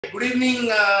Good evening,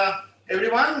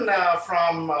 everyone,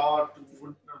 from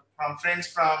friends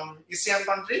from Asian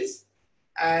countries,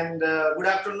 and good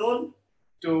afternoon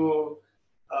to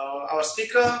our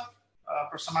speaker,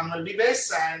 Prof. Manuel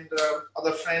Bibes, and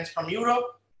other friends from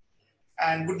Europe,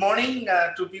 and good morning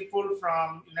to people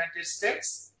from United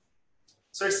States.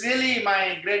 So it's really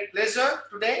my great pleasure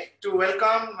today to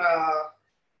welcome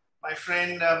my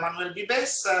friend Manuel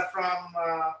Bibes from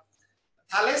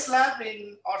Thales Lab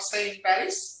in Orsay in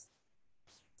Paris.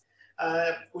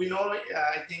 We know,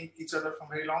 I think, each other from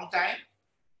a very long time,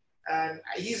 and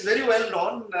he's very well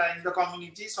known in the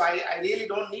community, so I really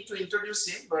don't need to introduce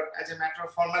him, but as a matter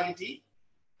of formality,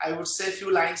 I would say a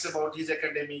few lines about his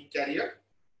academic career.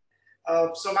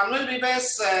 So Manuel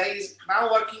Bibes is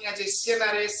now working as a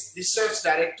CNRS Research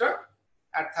Director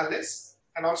at Thales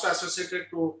and also associated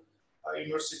to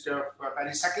University of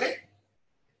Paris-Saclay.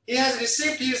 He has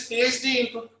received his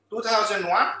PhD in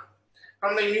 2001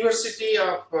 from the University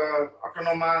of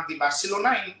Autonoma de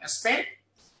Barcelona in Spain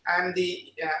and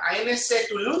the INSA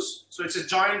Toulouse. So it's a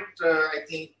joint, I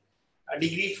think, a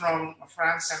degree from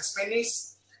France and Spanish.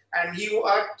 And he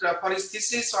worked for his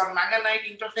thesis on manganite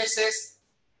interfaces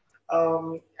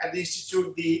at the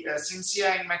Institut de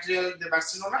Ciencia en Material de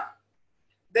Barcelona.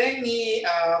 Then he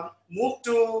moved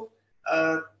to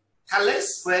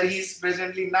Thales, where he is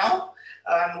presently now,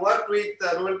 and worked with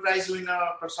Nobel Prize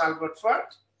winner Prof. Albert Fert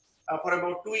for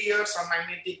about 2 years on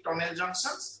magnetic tunnel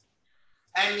junctions.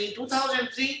 And in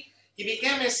 2003, he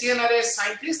became a CNRS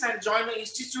scientist and joined the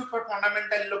Institute for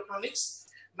Fundamental Electronics,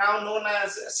 now known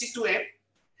as C2M,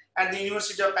 at the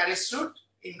University of Paris-Sud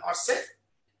in Orsay.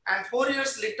 And 4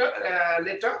 years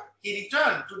later, he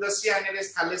returned to the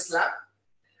CNRS Thales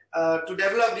lab to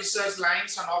develop research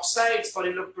lines on oxides for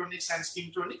electronics and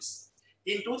spintronics.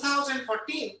 In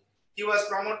 2014, he was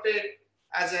promoted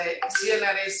as a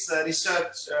CNRS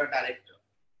research director.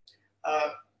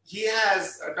 He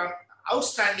has done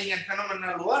outstanding and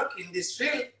phenomenal work in this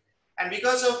field, and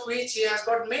because of which he has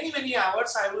got many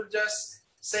awards. I will just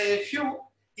say a few.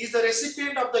 He is the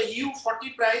recipient of the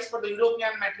EU40 Prize for the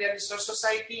European Material Research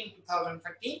Society in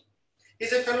 2013. He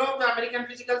is a fellow of the American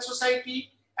Physical Society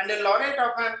and a laureate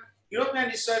of an European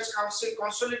Research Council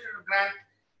Consolidated Grant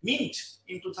Mint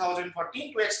in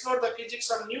 2014 to explore the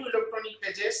physics of new electronic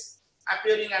phases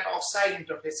appearing at oxide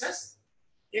interfaces.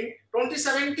 In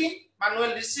 2017,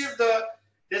 Manuel received the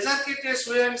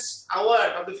Desarquetes-Willems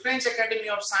Award of the French Academy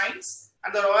of Science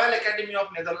and the Royal Academy of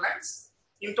Netherlands.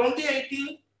 In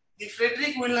 2018, the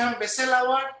Frederick Wilhelm Bessel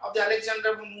Award of the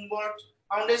Alexander von Humboldt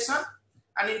Foundation.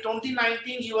 And in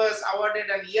 2019, he was awarded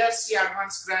an ERC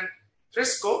Advanced Grant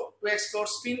Fresco to explore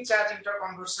spin charge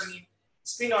interconversion in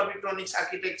spin orbitronics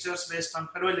architectures based on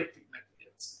ferroelectric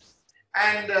materials.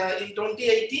 And in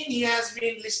 2018, he has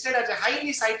been listed as a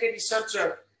highly cited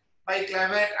researcher by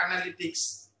Climate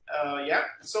Analytics.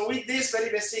 So with this very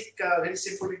basic, very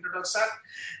simple introduction,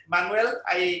 Manuel,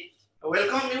 I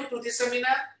welcome you to this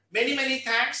seminar. Many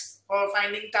thanks for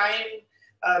finding time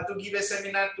to give a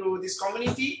seminar to this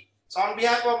community. So on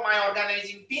behalf of my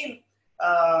organizing team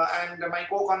and my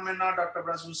co-convener, Dr.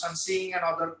 Brajbhushan Singh, and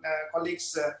other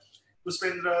colleagues,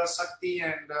 Puspendra, Sakti,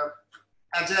 and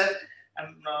Ajay,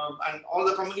 and all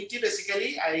the community,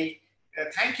 basically, I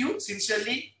thank you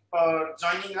sincerely for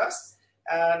joining us.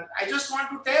 And I just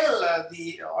want to tell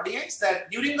the audience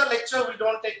that during the lecture, we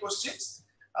don't take questions.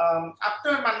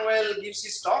 After Manuel gives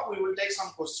his talk, we will take some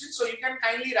questions. So you can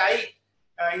kindly write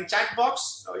in chat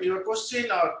box your question,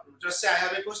 or just say I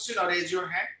have a question, or raise your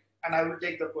hand, and I will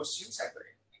take the questions at the end.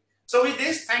 So with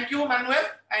this, thank you, Manuel,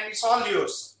 and it's all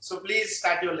yours. So please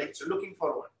start your lecture. Looking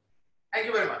forward. Thank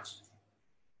you very much.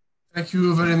 Thank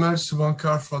you very much,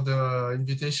 Subankar, for the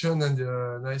invitation and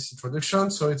the nice introduction.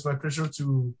 So it's my pleasure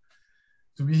to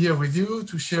be here with you,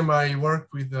 to share my work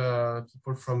with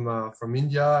people from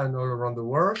India and all around the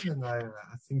world. And I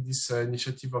think this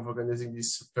initiative of organizing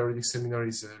this periodic seminar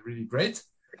is really great.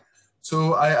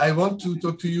 So I want to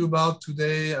talk to you about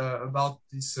today about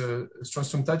this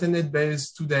strontium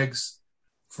titanate-based 2DEGs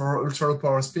for ultra-low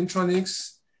power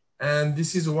spintronics. And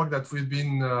this is a work that we've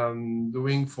been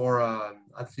doing for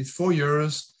at least 4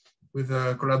 years with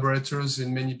collaborators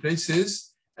in many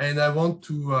places. And I want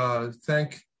to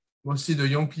thank mostly the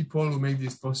young people who make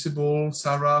this possible: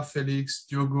 Sarah, Felix,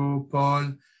 Diogo,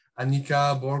 Paul,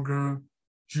 Annika, Borger,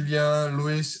 Julien,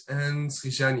 Louis, and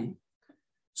Srijani.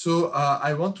 So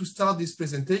I want to start this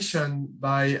presentation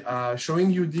by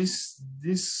showing you this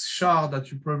chart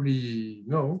that you probably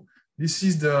know. This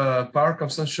is the power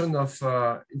consumption of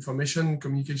information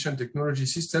communication technology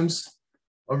systems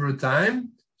over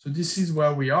time. So this is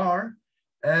where we are.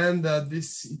 And it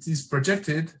is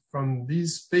projected from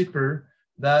this paper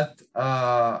that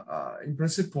in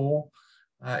principle,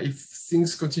 if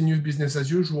things continue business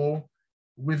as usual,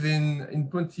 in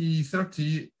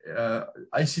 2030,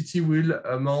 ICT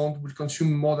will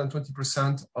consume more than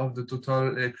 20% of the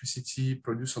total electricity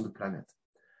produced on the planet.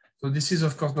 So this is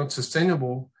of course not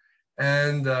sustainable,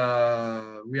 and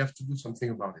we have to do something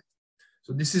about it.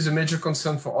 So this is a major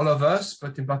concern for all of us,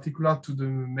 but in particular to the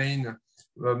main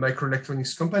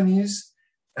microelectronics companies,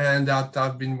 and that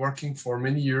have been working for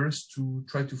many years to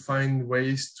try to find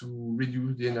ways to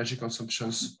reduce the energy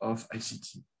consumptions of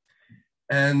ICT.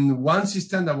 And one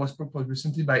system that was proposed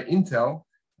recently by Intel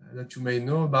that you may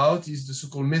know about is the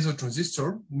so-called meso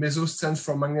transistor. Meso stands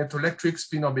for magnetoelectric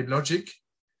spin orbit logic.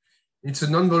 It's a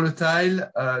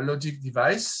non-volatile logic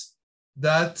device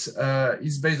that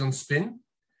is based on spin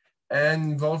and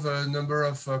involve a number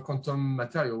of quantum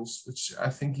materials, which I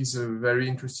think is a very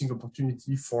interesting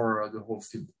opportunity for the whole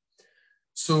field.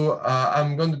 So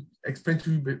I'm going to explain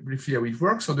to you briefly how it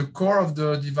works. So the core of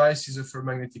the device is a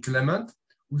ferromagnetic element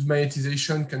whose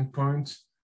magnetization can point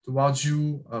towards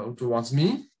you or towards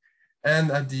me.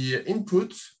 And at the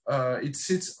input, it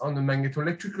sits on a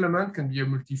magnetoelectric element, can be a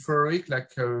multiferroic like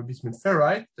bismuth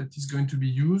ferrite, that is going to be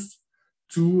used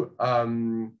to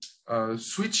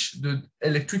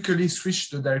electrically switch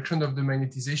the direction of the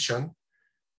magnetization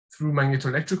through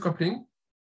magnetoelectric coupling.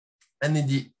 And in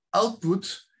the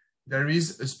output, there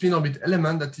is a spin orbit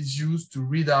element that is used to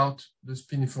read out the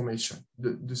spin information,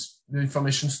 the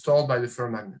information stored by the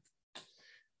ferromagnet.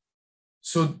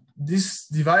 So this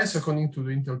device, according to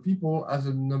the Intel people, has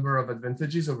a number of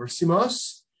advantages over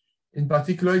CMOS. In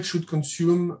particular, it should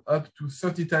consume up to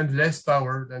 30 times less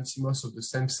power than CMOS of the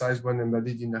same size when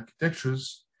embedded in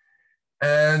architectures.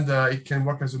 And it can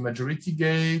work as a majority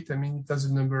gate. I mean, it has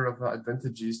a number of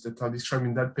advantages that are described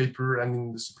in that paper and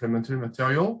in the supplementary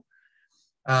material.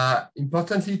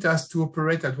 Importantly, it has to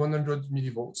operate at 100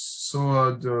 millivolts.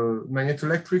 So the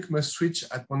magnetoelectric must switch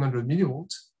at 100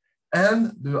 millivolts,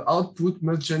 and the output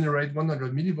must generate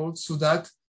 100 millivolts so that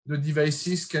the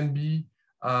devices can be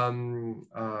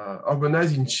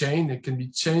organized in chain. It can be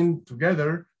chained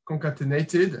together,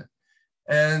 concatenated,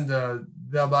 and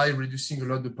thereby reducing a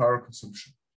lot the power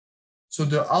consumption. So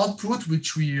the output,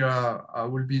 which we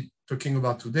will be talking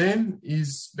about today,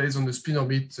 is based on the spin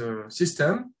orbit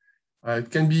system.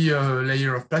 It can be a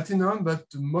layer of platinum, but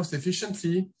most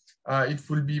efficiently, it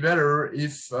will be better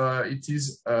if it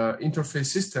is an interface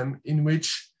system in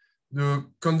which the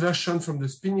conversion from the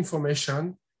spin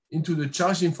information into the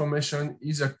charge information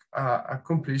is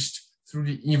accomplished through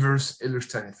the inverse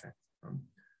Ehlerstein effect.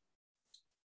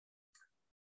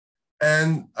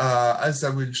 And as I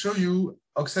will show you,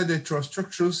 oxide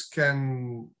heterostructures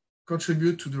can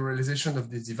contribute to the realization of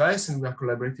this device, and we are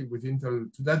collaborating with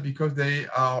Intel to that because they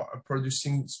are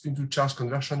producing spin-to-charge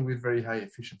conversion with very high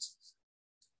efficiencies.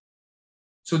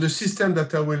 So the system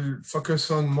that I will focus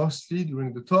on mostly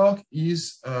during the talk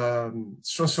is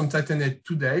transform titanate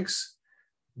 2DEGs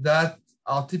that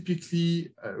are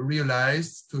typically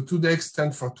realized. So 2DEGs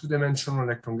stand for two-dimensional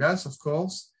electron gas, of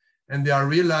course, and they are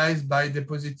realized by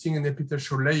depositing an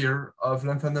epitaxial layer of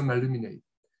lanthanum aluminate.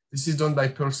 This is done by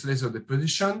pulse laser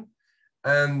deposition,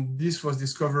 and this was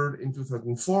discovered in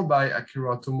 2004 by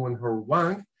Akira Otomo and Haru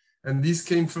Wang. And this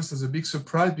came first as a big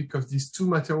surprise because these two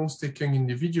materials taken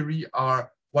individually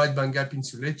are wide bandgap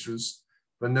insulators.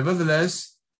 But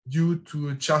nevertheless, due to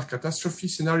a charge catastrophe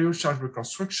scenario, charge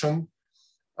reconstruction,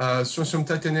 strontium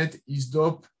titanate is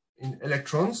doped in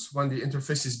electrons when the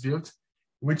interface is built,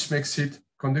 which makes it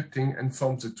conducting and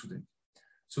forms the 2DEG.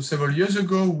 So several years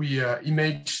ago, we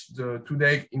imaged the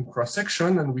 2DEG in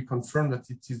cross-section, and we confirmed that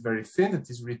it is very thin. It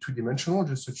is really two-dimensional,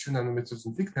 just a few nanometers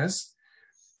in thickness.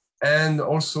 And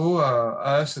also,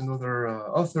 us and other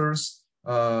authors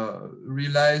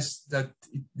realized that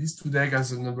this 2DEG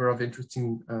has a number of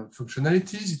interesting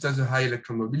functionalities. It has a high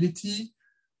electromobility,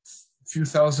 few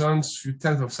thousands, few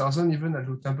tens of thousands, even at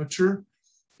low temperature.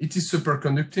 It is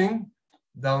superconducting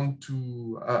down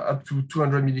to up to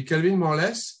 200 millikelvin, more or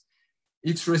less.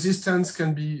 Its resistance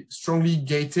can be strongly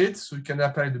gated, so you can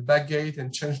apply the backgate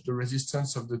and change the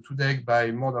resistance of the 2DEG by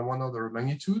more than 1 order of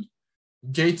magnitude.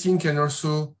 Gating can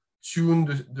also tune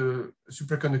the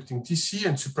superconducting TC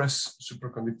and suppress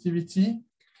superconductivity.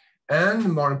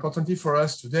 And more importantly for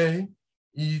us today,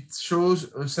 it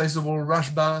shows a sizable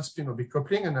Rashba spin-orbit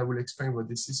coupling, and I will explain what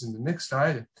this is in the next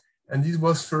slide. And this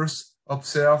was first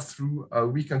observed through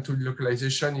weak anode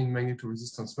localization in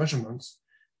magnetoresistance measurements.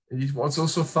 And it was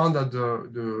also found that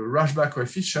the Rashba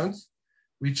coefficient,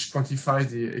 which quantifies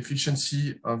the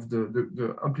efficiency of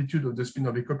the amplitude of the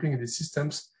spin-orbit coupling in these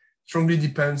systems, strongly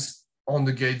depends on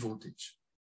the gate voltage.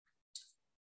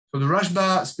 So the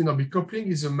Rashba spin-orbit coupling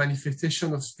is a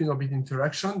manifestation of spin-orbit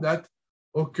interaction that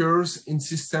occurs in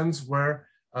systems where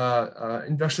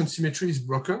inversion symmetry is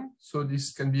broken. So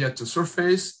this can be at a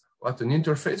surface or at an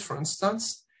interface, for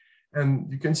instance.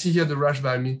 And you can see here the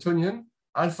Rashba Hamiltonian.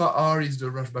 Alpha R is the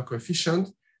Rashba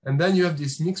coefficient. And then you have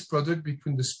this mixed product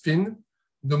between the spin,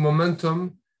 the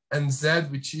momentum, and Z,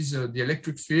 which is the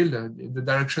electric field, the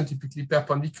direction typically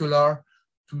perpendicular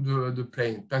to the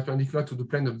plane, perpendicular to the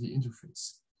plane of the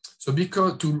interface. So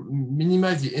because to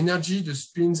minimize the energy, the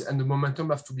spins and the momentum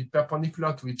have to be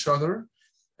perpendicular to each other.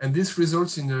 And this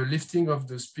results in a lifting of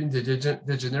the spin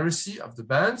degeneracy of the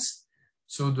bands.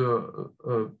 So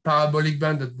the parabolic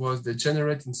band that was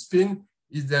degenerate in spin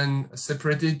is then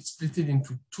separated, split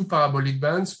into two parabolic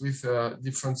bands with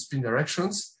different spin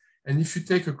directions. And if you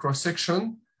take a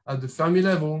cross-section at the Fermi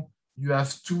level, you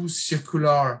have two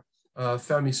circular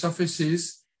Fermi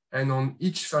surfaces. And on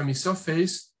each Fermi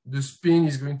surface, the spin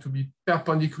is going to be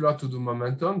perpendicular to the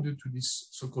momentum due to this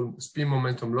so-called spin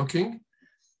momentum locking.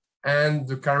 And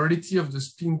the chirality of the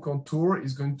spin contour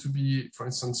is going to be, for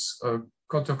instance,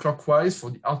 counterclockwise for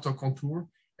the outer contour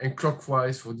and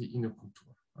clockwise for the inner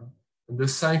contour. And the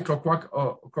sign clockwise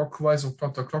or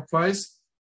counterclockwise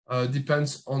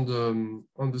depends on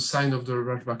the sign of the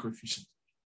Rashba coefficient.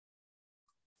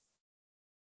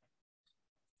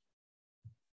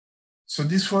 So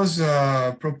this was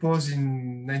proposed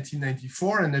in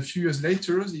 1994, and a few years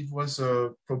later, it was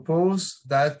proposed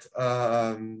that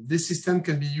this system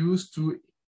can be used to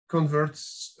convert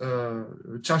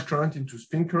charge current into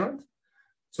spin current.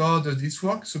 So how does this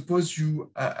work? Suppose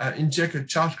you inject a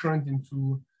charge current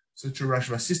into such a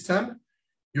Rashba system.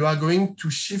 You are going to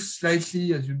shift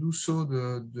slightly as you do so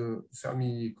the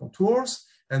Fermi contours,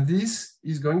 and this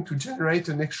is going to generate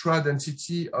an extra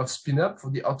density of spin up for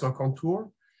the outer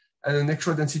contour and an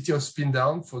extra density of spin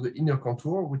down for the inner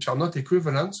contour, which are not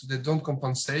equivalent, so they don't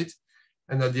compensate.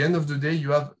 And at the end of the day, you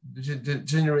have the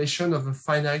generation of a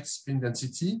finite spin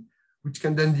density, which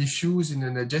can then diffuse in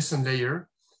an adjacent layer.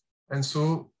 And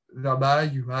so thereby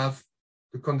you have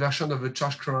the conversion of a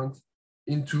charge current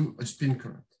into a spin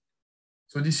current.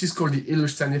 So this is called the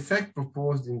Edelstein effect,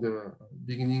 proposed in the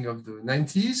beginning of the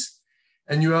 90s.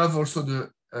 And you have also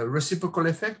the reciprocal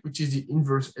effect, which is the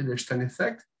inverse Edelstein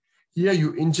effect. Here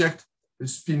you inject a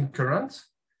spin current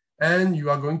and you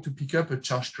are going to pick up a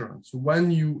charge current. So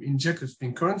when you inject a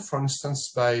spin current, for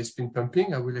instance, by spin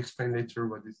pumping, I will explain later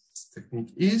what this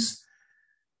technique is,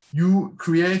 you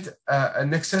create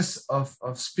an excess of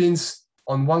spins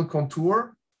on one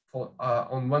contour,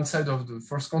 on one side of the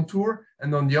first contour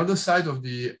and on the other side of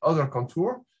the other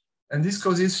contour. And this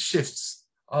causes shifts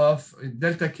of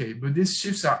delta K, but these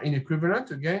shifts are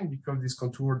inequivalent again, because these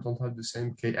contours don't have the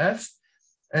same KF.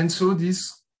 And so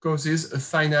this causes a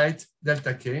finite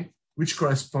delta K, which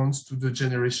corresponds to the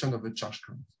generation of a charge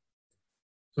current.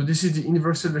 So this is the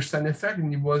inverse Edelstein effect,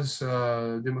 and it was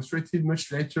demonstrated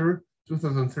much later,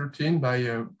 2013,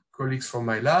 by colleagues from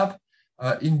my lab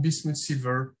in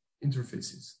bismuth-silver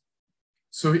interfaces.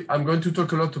 So I'm going to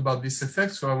talk a lot about this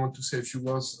effect, so I want to say a few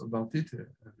words about it, a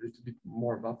little bit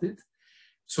more about it.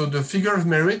 So the figure of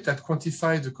merit that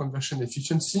quantifies the conversion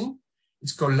efficiency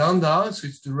is called lambda, so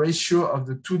it's the ratio of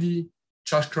the 2D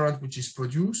charge current which is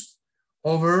produced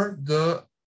over the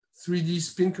 3D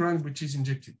spin current which is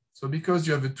injected. So because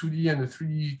you have a 2D and a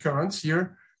 3D currents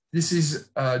here, this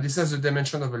has a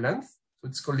dimension of a length, so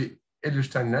it's called the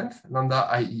Edelstein length, lambda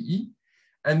IEE,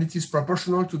 and it is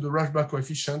proportional to the Rashba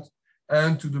coefficient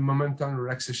and to the momentum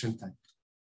relaxation time.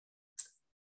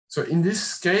 So in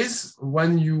this case,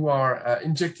 when you are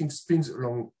injecting spins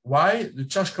along Y, the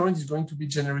charge current is going to be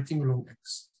generating along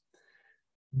X.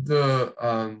 The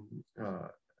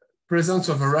presence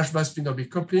of a Rashba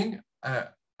spin-orbit coupling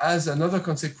has another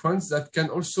consequence that can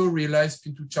also realize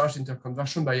spin-to-charge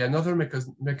interconversion by another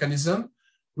mechanism,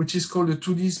 which is called the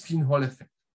 2D spin Hall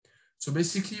effect. So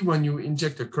basically, when you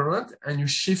inject a current and you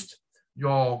shift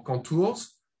your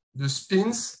contours, the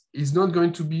spins is not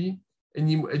going to be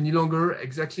any longer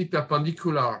exactly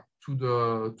perpendicular to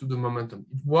the momentum.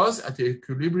 It was at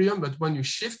equilibrium, but when you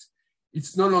shift,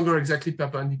 it's no longer exactly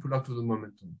perpendicular to the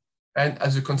momentum. And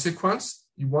as a consequence,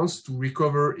 it wants to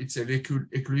recover its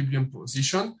equilibrium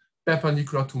position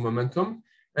perpendicular to momentum.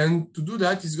 And to do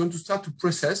that, it's going to start to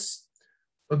process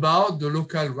about the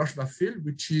local Rashba field,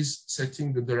 which is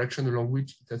setting the direction along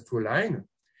which it has to align.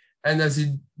 And as it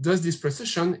does this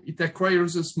precession, it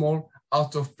acquires a small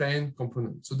out-of-plane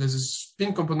component. So there's a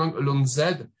spin component along Z,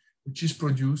 which is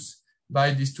produced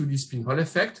by this 2D spin Hall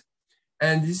effect.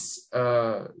 And this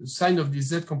sign of the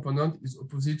Z component is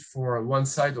opposite for one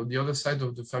side or the other side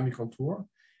of the Fermi contour.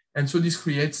 And so this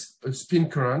creates a spin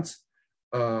current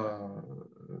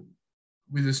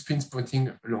with the spins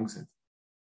pointing along Z.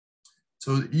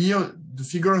 So here, the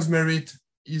figure of merit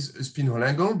is a spin Hall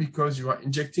angle because you are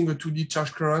injecting a 2D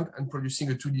charge current and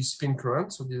producing a 2D spin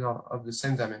current. So these are of the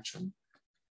same dimension.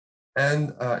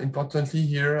 And importantly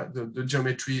here, the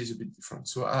geometry is a bit different.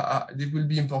 So it will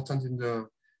be important in the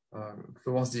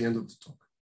towards the end of the talk.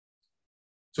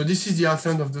 So this is the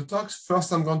outline of the talks.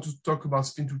 First, I'm going to talk about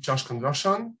spin to charge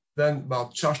conversion, then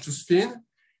about charge to spin.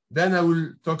 Then I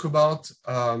will talk about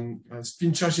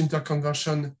spin charge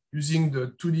interconversion using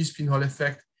the 2D spin Hall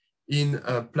effect in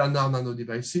planar nano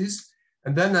devices.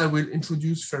 And then I will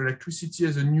introduce ferroelectricity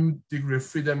as a new degree of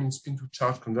freedom in spin to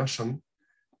charge conversion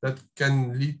that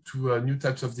can lead to new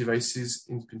types of devices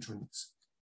in spintronics.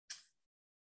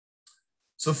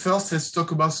 So first, let's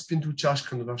talk about spin to charge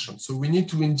conversion. So we need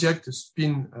to inject a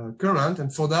spin current,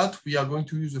 and for that, we are going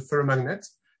to use a ferromagnet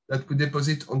that we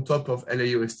deposit on top of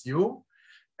LAO-STO.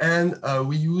 And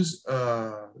we use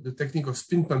the technique of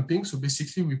spin pumping. So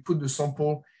basically, we put the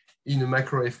sample in a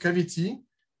microwave cavity.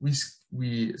 We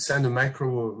send a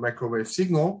microwave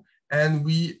signal, and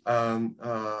we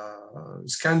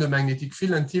scan the magnetic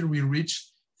field until we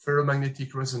reach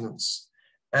ferromagnetic resonance.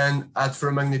 And at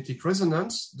ferromagnetic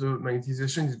resonance, the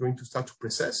magnetization is going to start to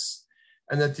precess.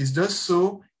 And that is does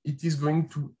so, it is going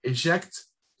to eject,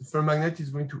 the ferromagnet is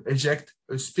going to eject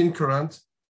a spin current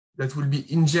that will be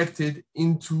injected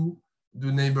into the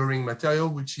neighboring material,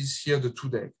 which is here the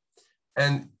 2D.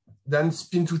 And then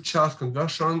spin to charge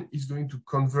conversion is going to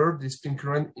convert the spin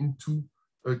current into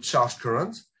a charge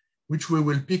current, which we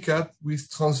will pick up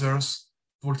with transverse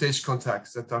voltage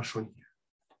contacts that are shown here.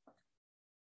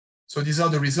 So these are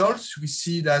the results. We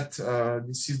see that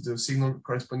this is the signal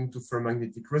corresponding to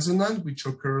ferromagnetic resonance, which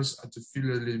occurs at a field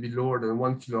a little bit lower than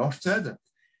 1 kHz.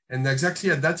 And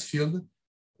exactly at that field,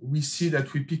 we see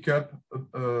that we pick up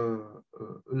a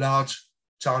large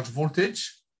charge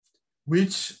voltage,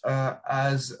 which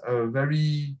has a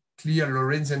very clear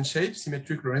Lorentzian shape,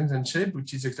 symmetric Lorentzian shape,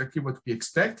 which is exactly what we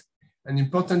expect. And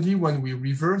importantly, when we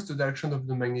reverse the direction of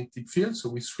the magnetic field, so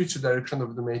we switch the direction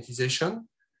of the magnetization,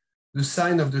 the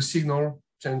sign of the signal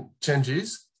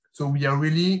changes. So we are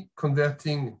really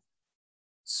converting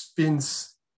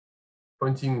spins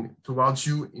pointing towards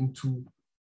you into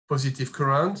positive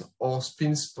current, or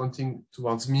spins pointing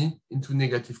towards me into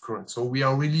negative current. So we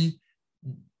are really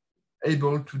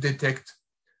able to detect,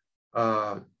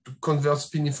 to convert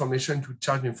spin information to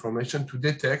charge information, to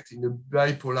detect in a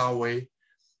bipolar way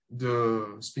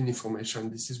the spin information.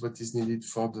 This is what is needed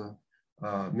for the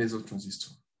meso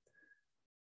transistor.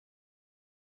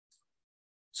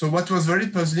 So what was very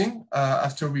puzzling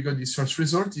after we got this first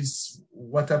result is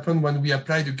what happened when we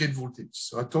apply the gate voltage.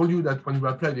 So I told you that when we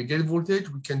apply the gate voltage,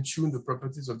 we can tune the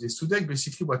properties of this 2D.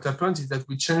 Basically, what happens is that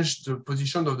we change the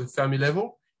position of the Fermi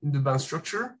level in the band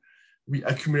structure. We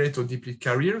accumulate or deplete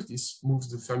carriers. This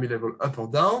moves the Fermi level up or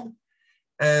down.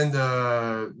 And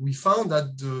we found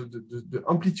that the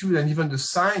amplitude and even the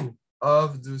sign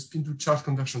of the spin to charge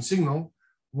conversion signal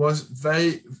was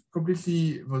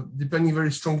depending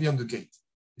very strongly on the gate.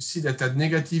 You see that at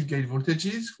negative gate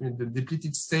voltages, in the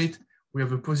depleted state, we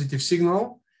have a positive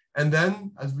signal. And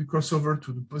then as we cross over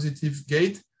to the positive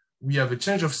gate, we have a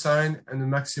change of sign and a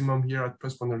maximum here at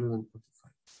plus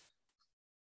 145.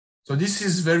 So this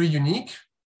is very unique.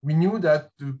 We knew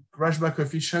that the crashback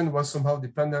coefficient was somehow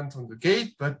dependent on the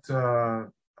gate, but I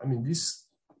mean, this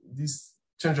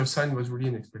change of sign was really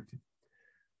unexpected.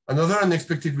 Another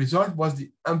unexpected result was the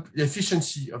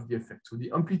efficiency of the effect. So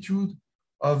the amplitude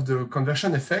of the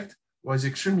conversion effect was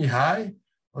extremely high,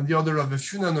 on the order of a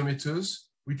few nanometers,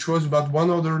 which was about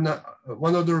one order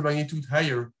of magnitude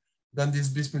higher than this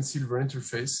bismuth-silver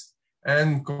interface,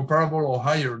 and comparable or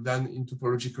higher than in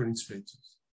topological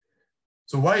insulators.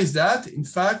 So why is that? In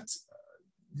fact,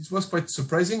 this was quite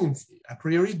surprising a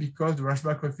priori, because the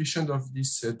Rashba coefficient of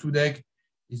this 2DEG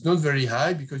is not very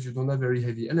high because you don't have very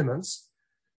heavy elements.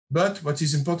 But what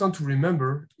is important to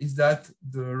remember is that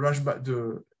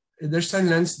the Edelstein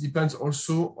length depends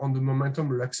also on the momentum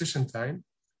relaxation time,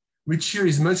 which here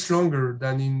is much longer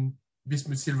than in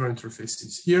bismuth-silver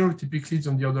interfaces. Here, typically it's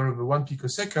on the order of 1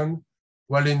 picosecond,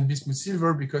 while in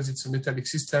bismuth-silver, because it's a metallic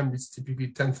system, it's typically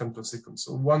 10 femtoseconds,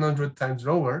 so 100 times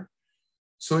lower.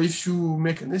 So if you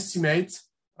make an estimate,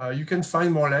 you can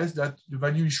find more or less that the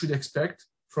value you should expect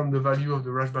from the value of the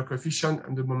Rashba coefficient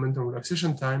and the momentum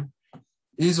relaxation time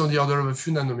is on the order of a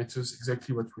few nanometers,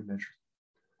 exactly what we measured.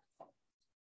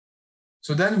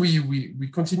 So then we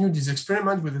continue this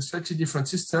experiment with a slightly different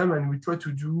system, and we try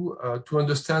to do to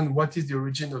understand what is the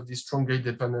origin of this strong gate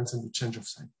dependence and the change of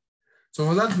sign. So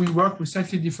for that, we work with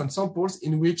slightly different samples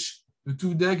in which the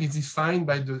 2-deg is defined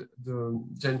by the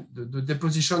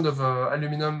deposition of an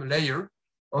aluminum layer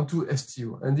onto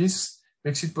STO. And this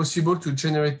makes it possible to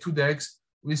generate 2-degs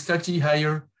with slightly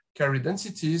higher carrier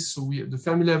densities. So the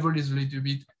Fermi level is a little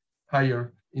bit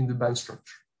higher in the band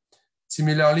structure.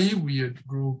 Similarly, we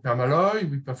grow permalloy,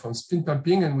 we perform spin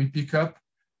pumping, and we pick up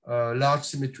a large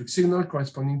symmetric signal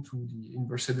corresponding to the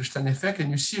inverse Edelstein effect.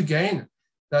 And you see again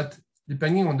that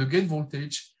depending on the gate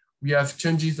voltage, we have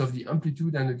changes of the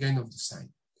amplitude and the gain of the sign.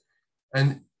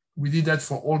 And we did that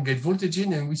for all gate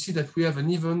voltages, and we see that we have an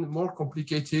even more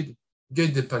complicated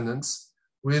gate dependence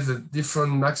with a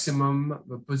different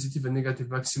maximum, positive and negative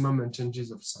maximum, and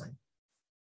changes of sign.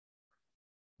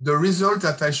 The result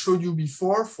that I showed you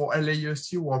before for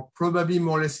LAUST were probably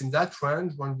more or less in that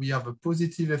range when we have a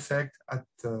positive effect at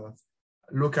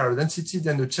low carrier density,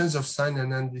 then the change of sign,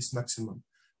 and then this maximum.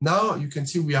 Now you can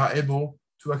see we are able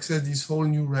to access this whole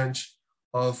new range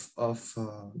of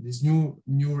this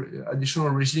new additional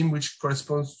regime, which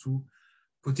corresponds to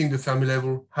putting the Fermi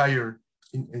level higher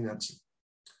in energy.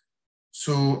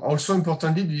 So also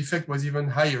importantly, the effect was even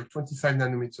higher, 25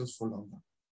 nanometers for lambda.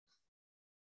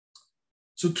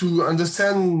 So to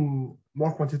understand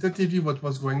more quantitatively what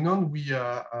was going on, we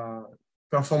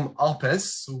performed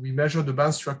ARPES. So we measured the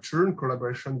band structure in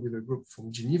collaboration with a group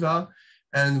from Geneva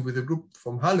and with a group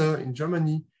from Halle in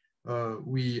Germany.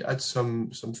 We had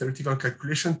some theoretical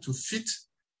calculation to fit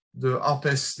the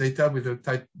ARPES data with a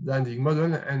tight banding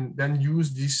model, and then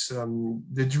use this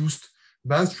deduced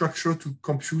band structure to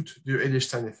compute the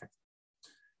Edelstein effect.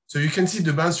 So you can see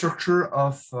the band structure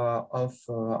of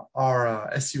our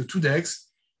SCO2-DEX.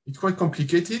 It's quite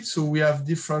complicated. So we have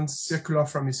different circular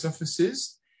Fermi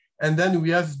surfaces, and then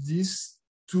we have these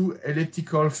two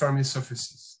elliptical Fermi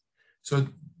surfaces. So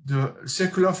the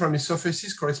circular Fermi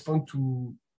surfaces correspond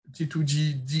to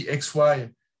T2G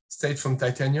dxy state from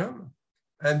titanium,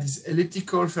 and these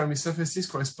elliptical Fermi surfaces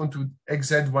correspond to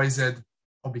XZ/YZ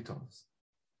orbitals.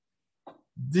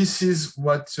 This is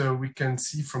what we can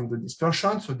see from the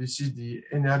dispersion. So this is the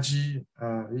energy,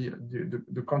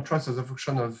 the contrast as a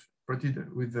function of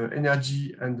with the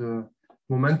energy and the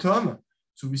momentum.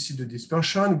 So we see the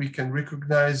dispersion. We can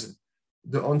recognize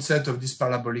the onset of these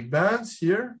parabolic bands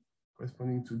here,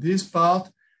 corresponding to this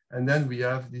part. And then we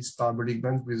have this parabolic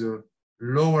band with a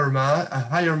lower mass,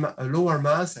 a lower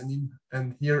mass,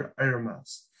 and here higher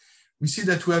mass. We see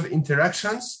that we have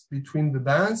interactions between the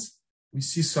bands. We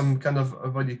see some kind of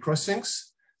avoided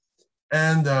crossings.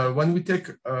 And when we take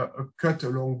a cut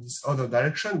along this other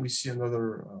direction, we see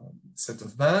another set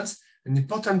of bands. And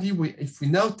importantly, if we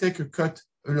now take a cut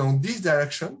along this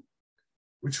direction,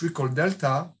 which we call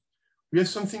delta, we have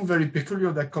something very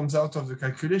peculiar that comes out of the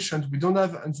calculations. We don't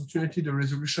have, unfortunately, the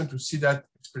resolution to see that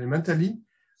experimentally,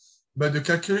 but the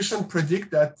calculation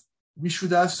predict that we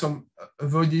should have some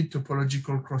avoided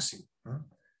topological crossing.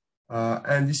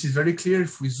 And this is very clear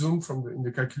if we zoom from in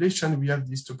the calculation. We have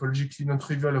this topologically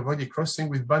non-trivial avoided crossing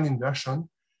with band inversion,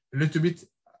 a little bit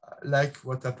like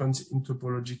what happens in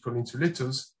topological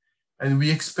insulators. And we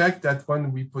expect that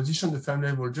when we position the Fermi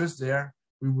level just there,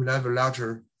 we will have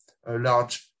a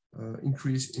large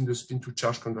increase in the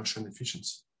spin-to-charge conversion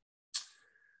efficiency.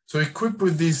 So equipped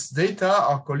with this data,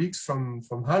 our colleagues from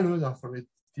Halle, our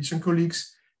theoretician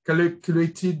colleagues,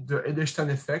 calculated the Edelstein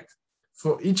effect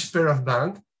for each pair of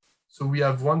band. So we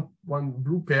have one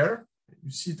blue pair.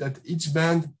 You see that each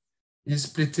band is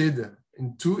splitted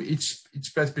in two, each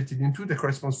pair is split in two. That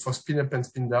corresponds for spin up and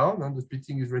spin down, and the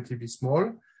splitting is relatively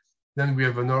small. Then we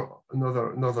have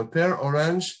another pair,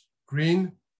 orange,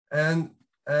 green, and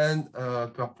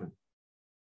purple.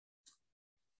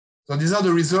 So these are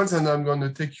the results, and I'm going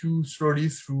to take you slowly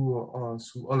through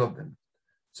all of them.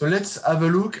 So let's have a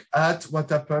look at what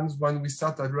happens when we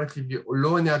start at relatively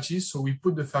low energy. So we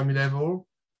put the Fermi level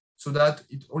so that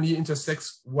it only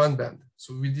intersects one band.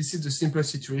 So this is the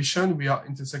simplest situation. We are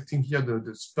intersecting here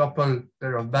this purple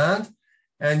pair of band,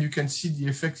 and you can see the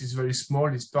effect is very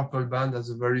small. This purple band has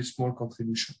a very small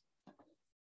contribution.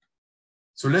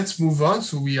 So let's move on.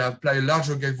 So we apply a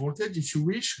larger gate voltage, if you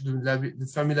wish.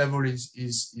 The Fermi level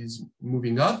is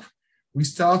moving up. We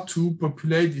start to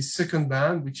populate this second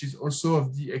band, which is also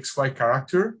of the XY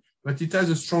character, but it has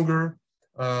a stronger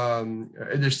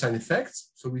Edelstein effect.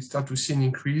 So we start to see an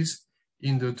increase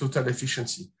in the total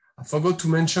efficiency. I forgot to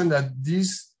mention that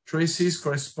these traces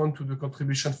correspond to the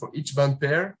contribution for each band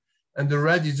pair, and the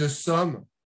red is the sum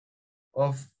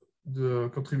of the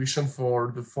contribution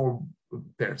for the 4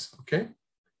 pairs, okay?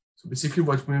 So basically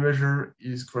what we measure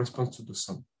corresponds to the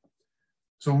sum.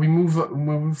 So we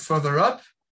move further up,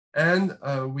 and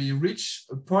we reach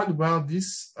a point where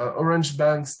this orange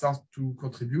band starts to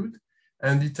contribute.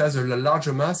 and it has a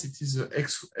larger mass. It is the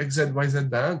XZYZ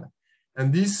band,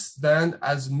 and this band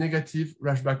has a negative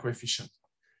Rashba coefficient.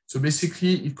 So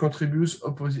basically, it contributes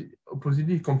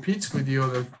oppositely, it competes with the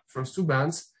other first two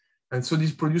bands, and so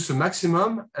this produces a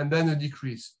maximum and then a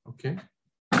decrease. Okay.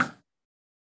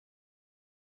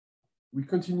 We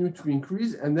continue to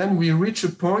increase, and then we reach a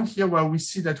point here where we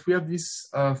see that we have this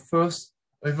first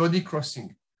evodic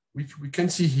crossing, which we can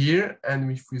see here. And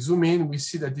if we zoom in, we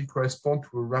see that it corresponds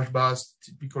to a Rashba's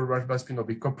typical Rashba spin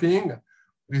orbit coupling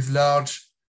with large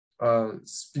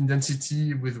spin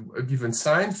density with a given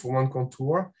sign for one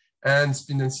contour and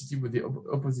spin density with the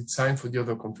opposite sign for the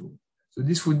other contour. So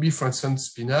this would be, for instance,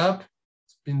 spin up,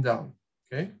 spin down.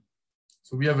 Okay,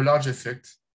 so we have a large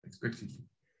effect expectedly.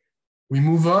 We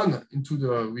move on into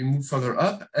we move further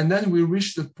up, and then we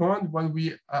reach the point when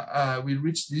we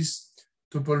reach this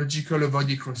topological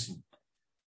evodic crossing,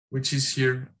 which is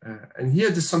here. And here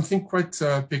there's something quite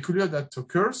peculiar that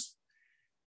occurs.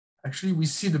 Actually, we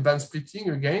see the band splitting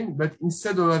again, but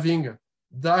instead of having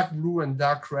dark blue and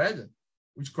dark red,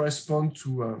 which correspond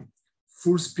to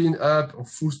full spin up or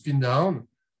full spin down,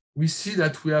 we see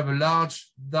that we have a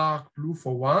large dark blue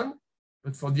for one,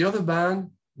 but for the other band,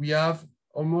 we have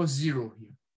almost zero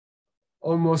here,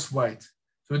 almost white.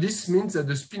 So this means that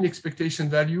the spin expectation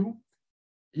value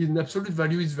in absolute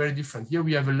value is very different. Here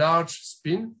we have a large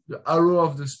spin. The arrow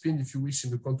of the spin, if you wish,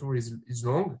 in the contour is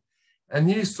long, and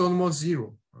here it's almost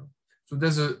zero. So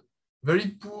there's a very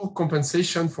poor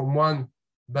compensation from one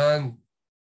band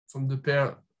from the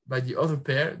pair by the other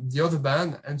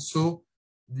band, and so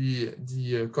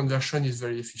the conversion is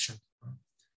very efficient.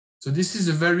 So this is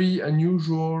a very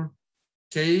unusual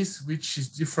case, which is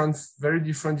different, very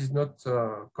different, is not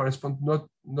correspond not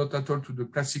at all to the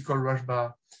classical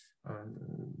Rashba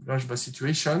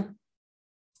situation,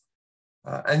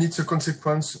 and it's a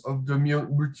consequence of the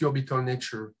multi-orbital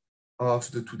nature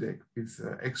of the 2DEG with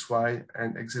XY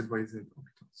and XZYZ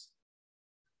orbitals.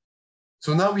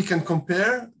 So now we can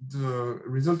compare the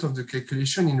result of the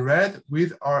calculation in red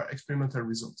with our experimental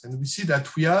results, and we see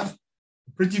that we have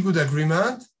a pretty good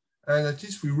agreement. And at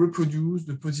least we reproduce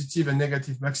the positive and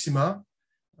negative maxima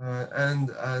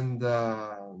that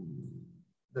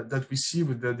we see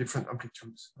with the different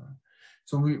amplitudes.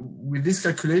 So with these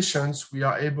calculations, we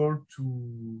are able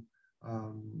to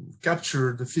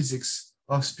capture the physics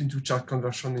of spin-to-charge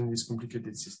conversion in these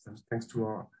complicated systems, thanks to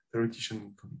our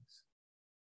theoretician colleagues.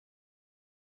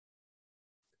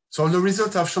 So the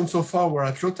results I've shown so far were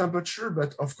at low temperature,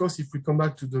 but of course, if we come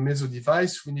back to the meso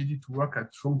device, we needed to work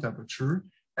at room temperature.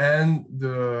 And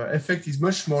the effect is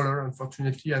much smaller,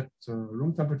 unfortunately, at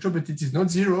room temperature, but it is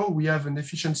not zero. We have an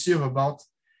efficiency of about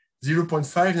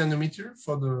 0.5 nanometer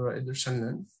for the Edelstein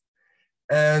length.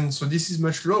 And so this is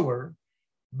much lower.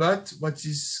 But what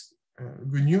is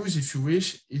good news, if you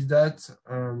wish, is that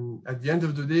at the end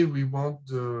of the day, we want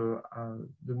the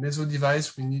meso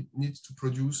device, we need to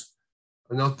produce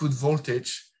an output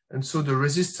voltage. And so the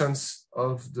resistance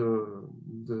of the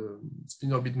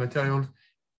spin orbit material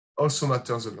also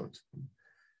matters a lot.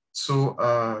 So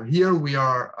here we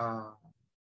are,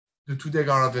 the 2DEG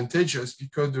are advantageous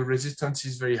because the resistance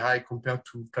is very high compared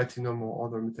to platinum or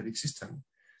other metallic system.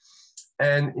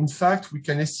 And in fact, we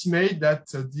can estimate that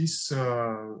this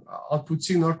output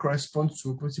signal corresponds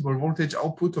to a possible voltage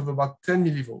output of about 10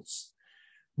 millivolts,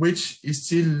 which is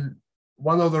still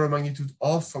one order of magnitude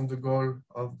off from the goal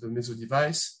of the meso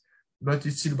device, but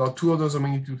it's still about 2 orders of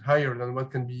magnitude higher than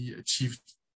what can be achieved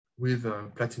with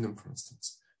platinum, for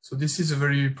instance. So this is a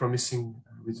very promising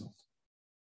result.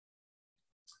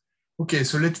 Okay,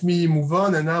 so let me move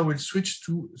on, and now we'll switch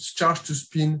to charge to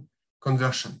spin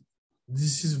conversion.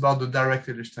 This is about the direct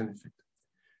Edelstein effect.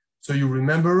 So you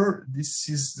remember, this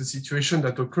is the situation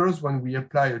that occurs when we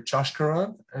apply a charge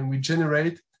current and we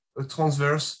generate a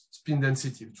transverse spin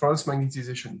density,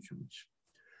 transmagnetization, if you wish.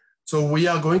 So we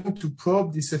are going to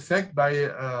probe this effect by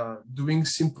doing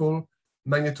simple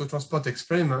magnetotransport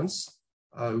experiments.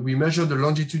 We measure the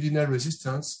longitudinal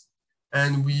resistance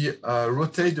and we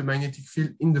rotate the magnetic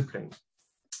field in the plane.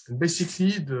 And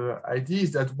basically, the idea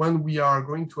is that when we are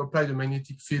going to apply the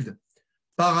magnetic field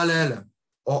parallel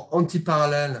or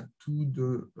anti-parallel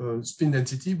to the spin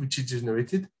density, which is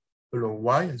generated along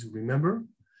Y, as you remember,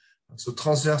 so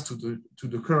transverse to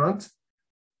the current,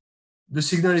 the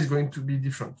signal is going to be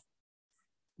different.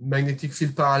 Magnetic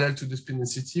field parallel to the spin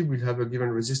density will have a given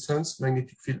resistance.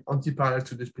 Magnetic field anti-parallel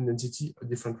to the spin density, a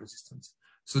different resistance.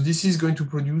 So this is going to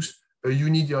produce a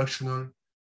unidirectional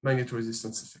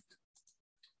magneto-resistance effect.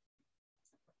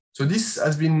 So this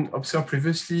has been observed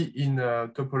previously in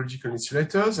topological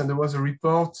insulators, and there was a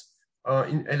report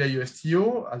in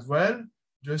LAUSTO as well,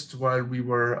 just while we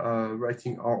were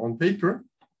writing our own paper.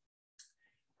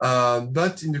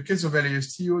 But in the case of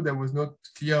LASTO, there was not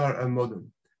clear model.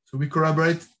 So we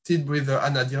collaborated with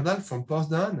Anna Dirdal from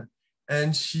Poznan,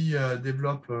 and she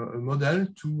developed a model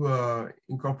to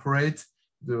incorporate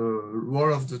the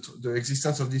role of the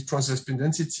existence of this transverse spin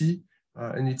density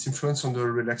and its influence on the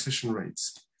relaxation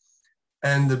rates.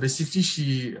 And basically,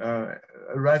 she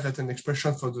arrived at an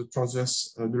expression for the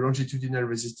transverse, the longitudinal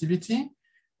resistivity,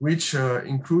 which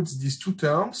includes these two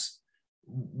terms.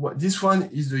 This one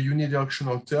is the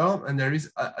unidirectional term, and there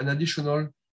is an additional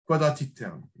quadratic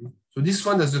term. So this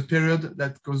one has a period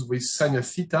that goes with sine of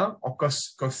theta or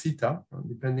cos theta,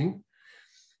 depending.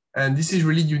 And this is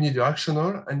really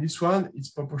unidirectional. And this one is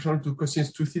proportional to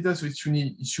cosinus 2 theta. So it's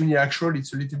uniaxial.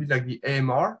 It's a little bit like the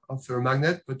AMR of a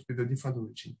magnet, but with a different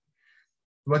origin.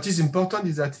 What is important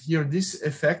is that here, this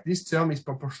effect, this term is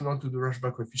proportional to the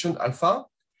Rashba coefficient alpha,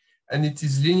 and it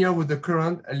is linear with the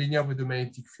current and linear with the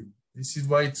magnetic field. This is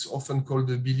why it's often called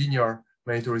the bilinear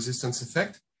magnetoresistance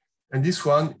effect. And this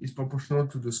one is proportional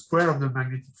to the square of the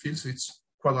magnetic field. So it's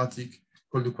quadratic,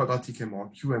 called the quadratic MR,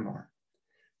 QMR.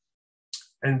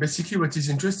 And basically what is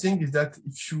interesting is that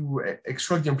if you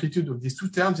extract the amplitude of these two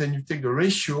terms and you take the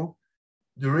ratio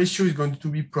is going to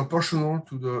be proportional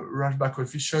to the Rashba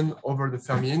coefficient over the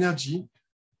Fermi energy.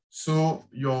 So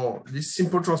these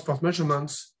simple transport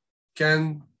measurements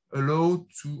can allow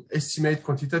to estimate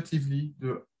quantitatively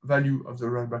the value of the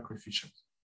Rashba coefficient.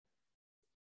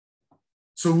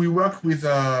 So we work with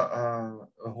a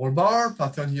whole bar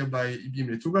patterned here by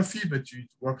e-beam lithography, but it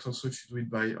works also if you do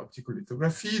it by optical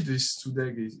lithography. This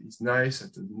 2DEG is nice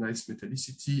at a nice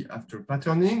metallicity after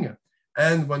patterning.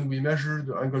 And when we measure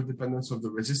the angle dependence of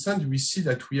the resistance, we see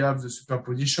that we have the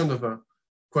superposition of a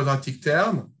quadratic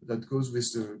term that goes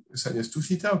with the sinus 2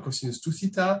 theta or cosinus 2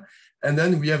 theta. And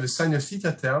then we have a sinus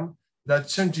theta term that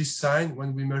changes sign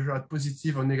when we measure at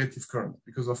positive or negative current.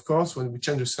 Because of course, when we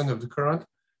change the sign of the current,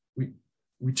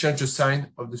 we change the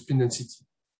sign of the spin density.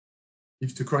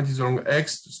 If the current is along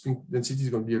X, the spin density is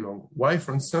going to be along Y,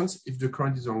 for instance. If the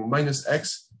current is along minus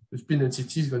X, the spin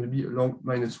density is going to be along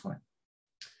minus Y.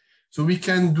 So we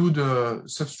can do the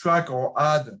subtract or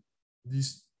add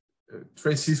these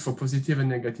traces for positive and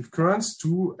negative currents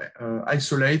to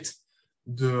isolate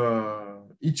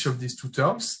each of these two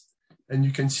terms. And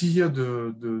you can see here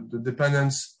the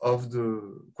dependence of the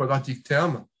quadratic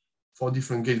term for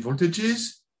different gate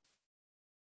voltages.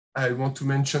 I want to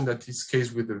mention that it's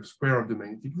case with the square of the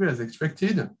magnetic field as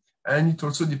expected. And it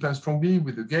also depends strongly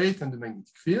with the gate and the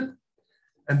magnetic field.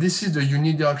 And this is the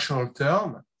unidirectional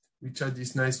term, which has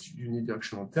this nice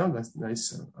unidirectional term, that's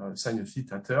nice sine of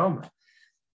theta term,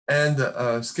 and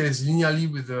scales linearly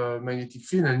with the magnetic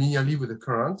field and linearly with the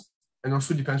current, and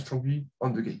also depends strongly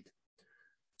on the gate.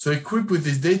 So equipped with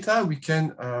this data, we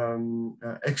can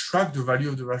extract the value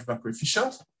of the Rashba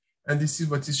coefficient, and this is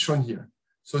what is shown here.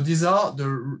 So these are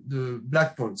the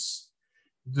black points.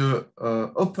 The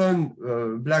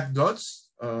open black dots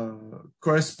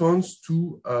corresponds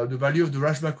to the value of the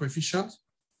Rashba coefficient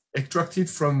extracted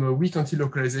from a weak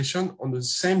anti-localization on the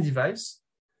same device,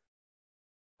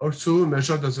 also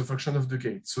measured as a function of the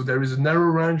gate. So there is a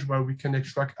narrow range where we can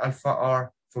extract alpha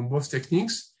R from both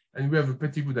techniques, and we have a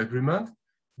pretty good agreement.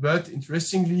 But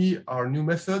interestingly, our new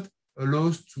method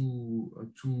allows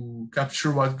to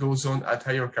capture what goes on at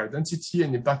higher current density,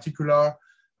 and in particular,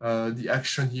 the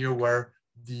action here where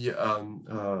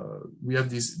we have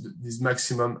this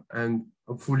maximum, and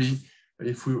hopefully,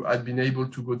 if we had been able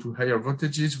to go to higher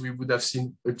voltages, we would have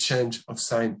seen a change of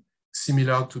sign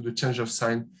similar to the change of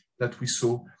sign that we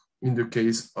saw in the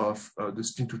case of the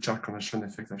spin-to-charge conversion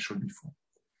effect I showed before.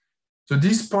 So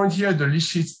this point here, the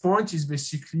Lifshitz point, is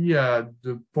basically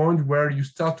the point where you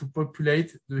start to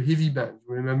populate the heavy band.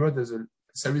 Remember, there's a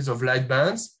series of light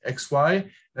bands, X, Y,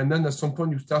 and then at some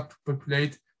point you start to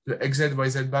populate the XZ,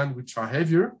 YZ band, which are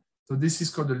heavier. So this is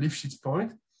called the Lifshitz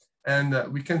point.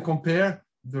 And we can compare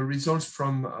the results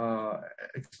from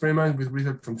experiment with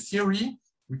results from theory.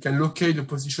 We can locate the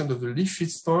position of the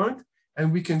Lifshitz point,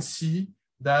 and we can see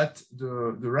that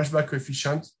the Rashba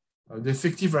coefficient, the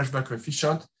effective Rashba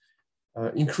coefficient,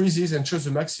 increases and shows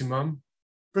the maximum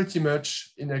pretty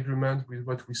much in agreement with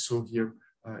what we saw here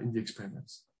in the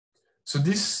experiments. So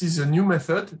this is a new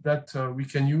method that we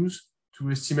can use to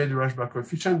estimate the Rashba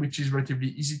coefficient, which is relatively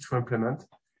easy to implement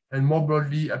and more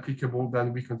broadly applicable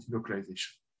than weak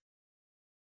anti-localization.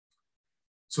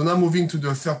 So now moving to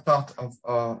the third part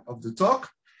of the talk,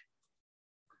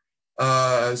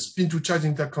 spin-to-charge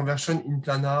interconversion in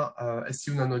planar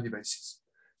STU nano devices.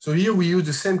 So here we use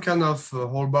the same kind of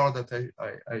whole bar that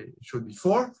I showed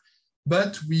before.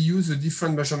 but we use a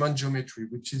different measurement geometry,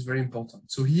 which is very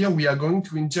important. So here we are going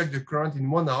to inject the current in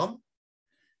one arm,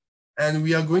 and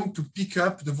we are going to pick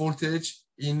up the voltage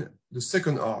in the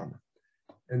second arm.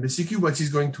 And basically what is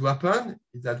going to happen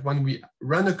is that when we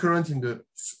run a current in the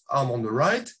arm on the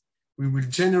right, we will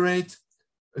generate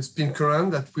a spin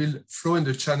current that will flow in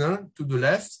the channel to the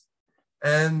left.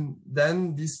 And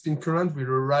then this spin current will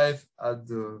arrive at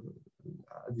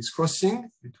this crossing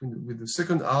with the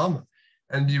second arm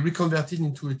and be reconverted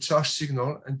into a charge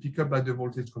signal and pick up by the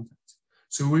voltage contact.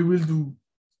 So we will do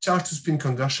charge to spin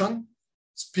conversion,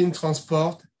 spin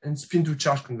transport, and spin to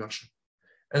charge conversion.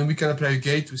 And we can apply a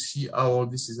gate to see how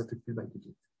this is affected by the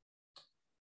gate.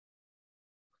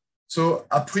 So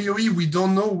a priori, we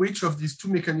don't know which of these two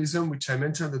mechanisms, which I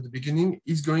mentioned at the beginning,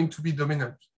 is going to be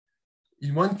dominant.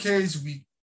 In one case, we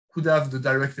could have the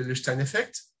direct Ehlers-Stein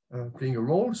effect playing a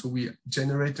role. So we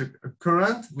generate a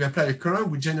current, we apply a current,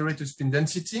 we generate a spin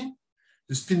density.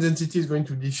 The spin density is going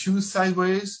to diffuse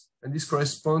sideways, and this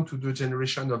corresponds to the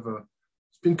generation of a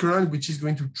spin current, which is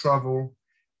going to travel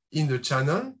in the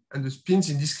channel, and the spins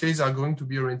in this case are going to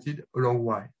be oriented along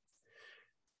Y.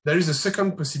 There is a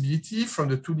second possibility from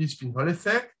the 2D spin Hall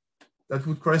effect that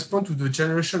would correspond to the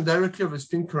generation directly of a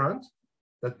spin current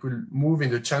that will move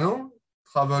in the channel,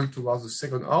 travel towards the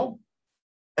second arm,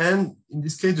 and in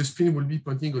this case, the spin will be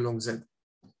pointing along Z.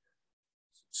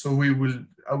 So we will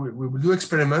do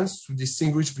experiments to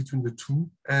distinguish between the two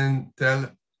and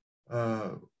tell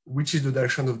which is the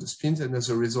direction of the spins, and as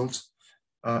a result,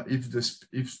 if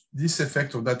this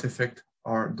effect or that effect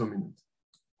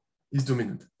is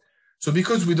dominant. So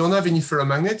because we don't have any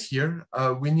ferromagnet here,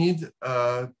 we need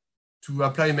to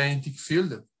apply a magnetic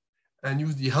field and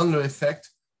use the Handler effect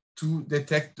to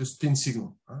detect the spin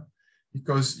signal.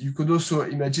 Because you could also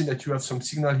imagine that you have some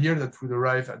signal here that would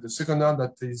arrive at the second arm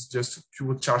that is just a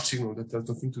pure charge signal that has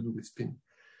nothing to do with spin.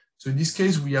 So in this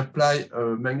case, we apply a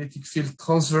magnetic field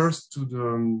transverse to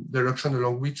the direction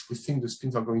along which we think the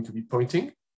spins are going to be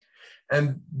pointing.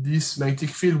 And this magnetic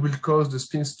field will cause the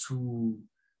spins to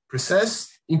precess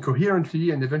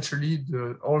incoherently, and eventually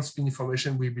all spin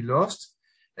information will be lost,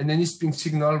 and any spin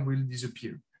signal will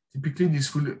disappear. Typically,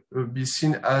 this will be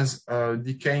seen as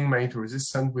decaying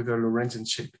magnetoresistance with a Lorentzian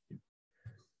shape.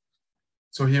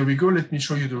 So here we go. Let me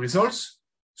show you the results.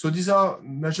 So these are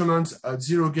measurements at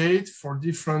 0 gate for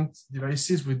different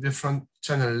devices with different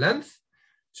channel length.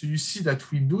 So you see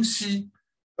that we do see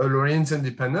a Lorentzian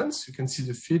dependence. You can see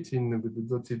the fit with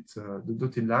the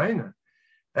dotted line.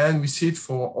 And we see it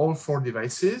for all 4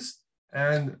 devices.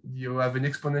 And you have an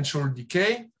exponential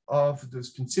decay of the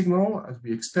spin signal as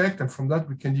we expect. And from that,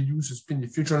 we can deduce a spin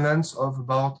diffusion length of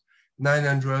about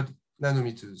 900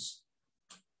 nanometers.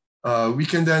 We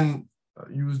can then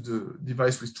use the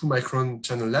device with 2 micron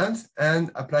channel length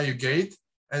and apply a gate.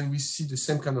 And we see the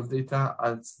same kind of data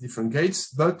at different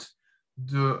gates, but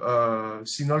the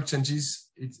signal changes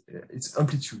its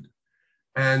amplitude.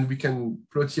 And we can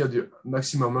plot here the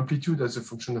maximum amplitude as a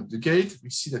function of the gate. We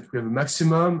see that we have a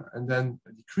maximum and then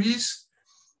a decrease.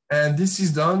 And this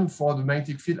is done for the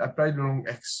magnetic field applied along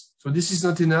X. So this is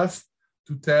not enough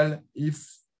to tell if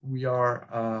we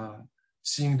are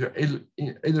seeing the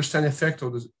Ehlers-Stein effect or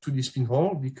the 2D spin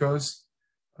Hall, because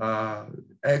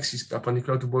X is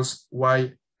perpendicular to both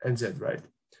Y and Z, right?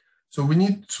 So we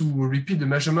need to repeat the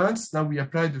measurements. Now we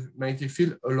apply the magnetic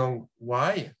field along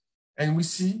Y, and we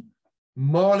see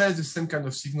more or less the same kind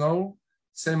of signal,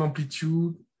 same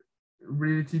amplitude,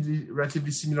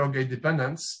 relatively similar gate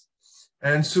dependence.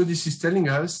 And so this is telling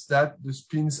us that the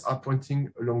spins are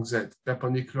pointing along Z,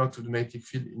 perpendicular to the magnetic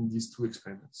field in these 2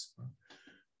 experiments.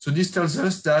 So this tells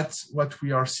us that what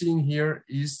we are seeing here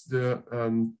is the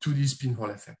 2D spin Hall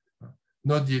effect,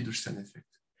 not the Ehlers-Stein effect.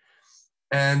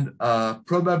 And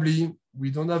probably, we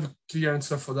don't have a clear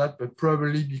answer for that, but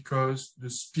probably because the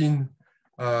spin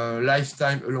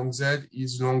lifetime along Z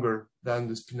is longer than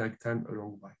the spin lifetime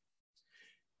along Y.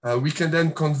 We can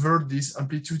then convert this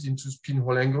amplitude into spin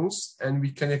Hall angles, and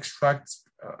we can extract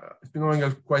spin Hall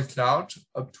angles quite large,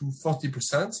 up to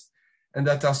 40%, and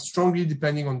that are strongly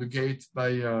depending on the gate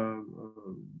by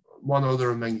one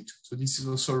order of magnitude. So this is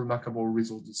also a remarkable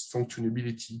result, this strong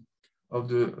tunability of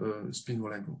the spin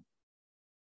Hall angle.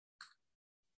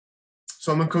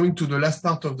 So I'm coming to the last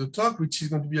part of the talk, which is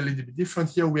going to be a little bit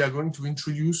different. Here we are going to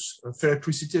introduce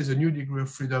ferroelectricity as a new degree of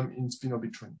freedom in spin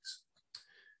orbitronics.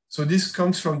 So this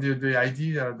comes from the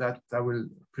idea that I will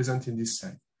present in this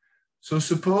slide. So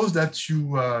suppose that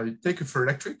you take a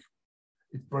ferroelectric.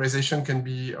 Its polarization can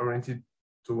be oriented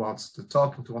towards the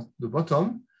top or towards the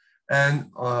bottom,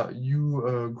 and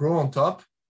you grow on top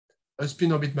a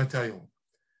spin orbit material.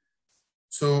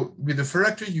 So with the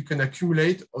ferroelectric, you can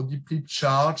accumulate or deplete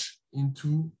charge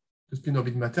into the spin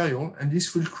orbit material, and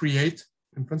this will create,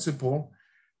 in principle,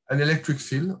 an electric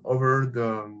field over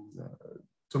the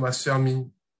Thomas Fermi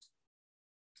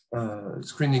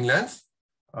screening length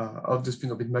of the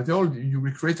spin orbit material. You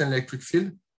will create an electric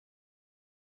field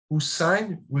whose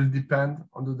sign will depend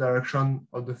on the direction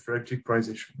of the ferroelectric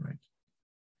polarization, right?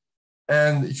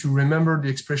 And if you remember the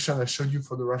expression I showed you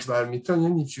for the Rashba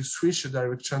Hamiltonian, if you switch the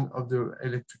direction of the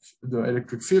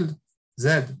electric field,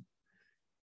 Z,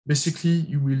 basically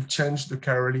you will change the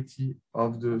chirality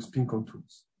of the spin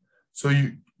contours. So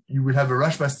you will have a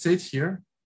Rashba state here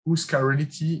whose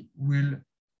chirality will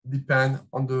depend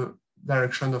on the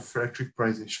direction of ferroelectric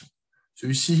polarization. So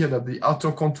you see here that the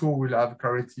outer contour will have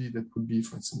chirality that would be,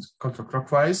 for instance,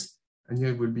 counterclockwise, and here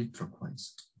it will be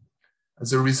clockwise.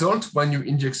 As a result, when you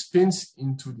inject spins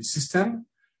into the system,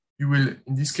 you will,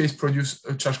 in this case, produce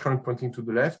a charge current pointing to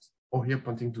the left, or here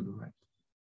pointing to the right.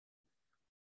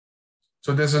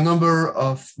 So there's a number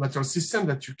of material systems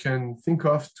that you can think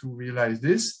of to realize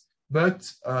this,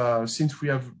 but since we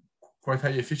have quite high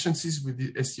efficiencies with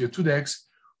the STO2 decks,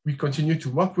 we continue to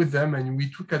work with them, and we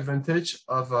took advantage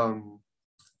of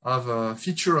a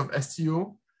feature of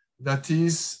STO that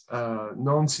is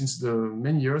known since the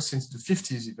many years, since the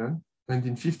 50s even,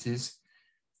 1950s.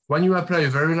 When you apply a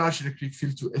very large electric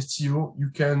field to STO, you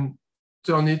can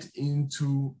turn it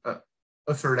into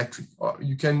a ferroelectric, or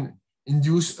you can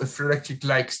induce a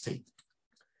ferroelectric-like state.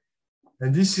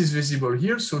 And this is visible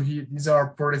here. So these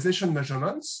are polarization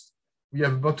measurements. We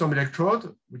have a bottom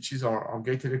electrode, which is our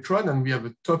gate electrode, and we have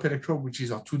a top electrode, which is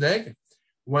our 2-deg.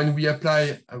 When we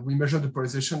apply, we measure the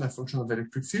polarization as a function of the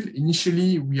electric field.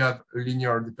 Initially, we have a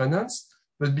linear dependence,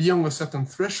 but beyond a certain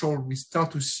threshold, we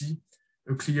start to see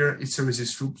a clear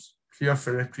hysteresis loops, clear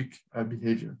ferroelectric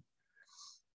behavior.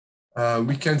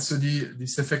 We can study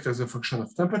this effect as a function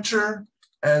of temperature,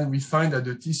 and we find that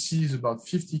the TC is about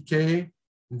 50K,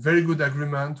 in very good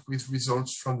agreement with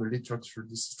results from the literature.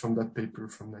 This is from that paper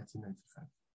from 1995.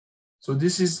 So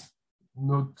this is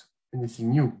not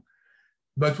anything new.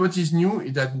 But what is new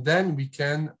is that then we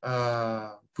can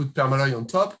put permalloy on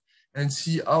top and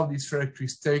see how this ferroelectric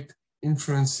state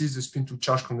influences the spin to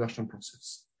charge conversion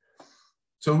process.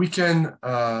 So we can,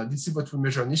 this is what we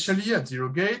measure initially at 0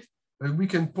 gate, but we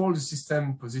can pole the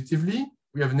system positively.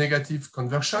 We have negative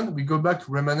conversion. We go back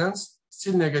to remanence,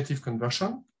 still negative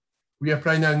conversion. We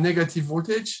apply now negative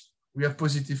voltage. We have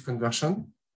positive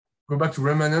conversion. Go back to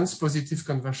remanence, positive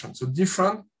conversion. So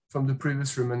different from the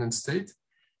previous remanence state.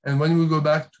 And when we go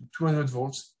back to 200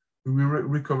 volts, we will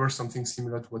recover something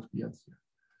similar to what we had here.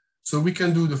 So we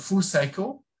can do the full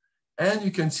cycle, and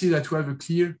you can see that we have a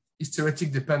clear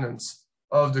hysteretic dependence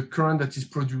of the current that is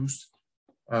produced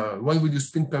when we do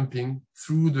spin pumping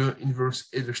through the inverse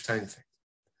Edelstein effect.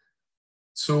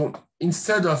 So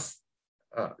instead of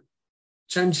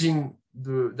changing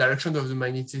the direction of the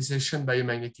magnetization by a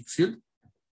magnetic field,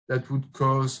 that would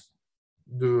cause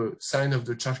the sign of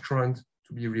the charge current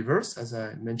to be reversed, as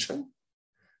I mentioned.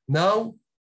 Now,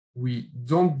 we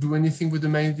don't do anything with the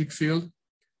magnetic field.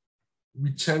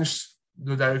 We change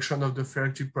the direction of the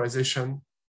ferroelectric polarization,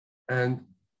 and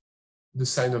the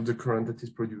sign of the current that is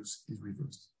produced is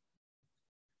reversed.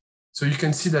 So you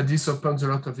can see that this opens a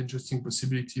lot of interesting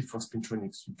possibility for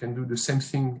spintronics. You can do the same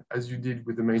thing as you did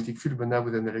with the magnetic field, but now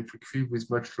with an electric field with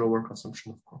much lower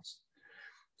consumption, of course.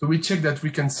 So we check that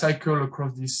we can cycle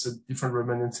across these different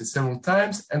remanences several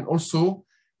times, and also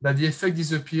that the effect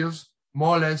disappears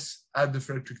more or less at the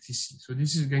ferroelectric TC. So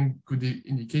this is again good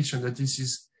indication that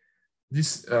this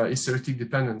hysteretic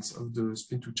dependence of the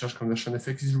spin to charge conversion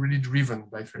effect is really driven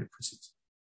by ferroelectricity.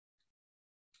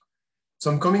 So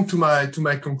I'm coming to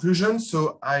my conclusion.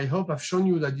 So I hope I've shown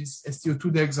you that these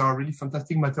STO2 decks are really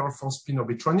fantastic material for spin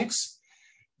orbitronics.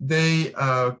 They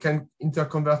can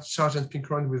interconvert charge and spin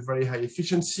current with very high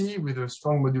efficiency, with a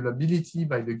strong modulability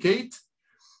by the gate.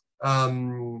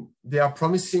 They are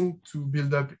promising to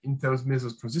build up Intel's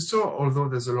Mesos transistor, although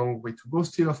there's a long way to go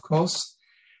still, of course.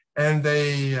 And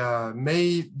they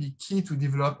may be key to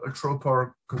develop ultra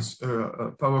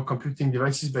power computing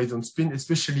devices based on spin,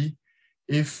 especially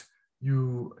if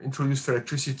you introduce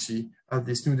ferroelectricity at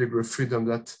this new degree of freedom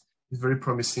that is very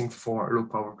promising for low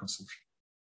power consumption.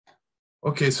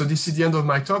 Okay, so this is the end of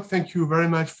my talk. Thank you very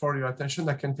much for your attention.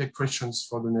 I can take questions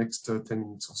for the next 10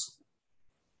 minutes or so.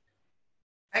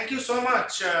 Thank you so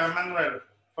much, Manuel,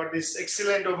 for this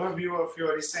excellent overview of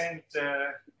your recent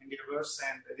endeavors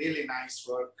and really nice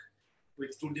work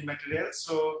with 2D materials.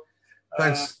 So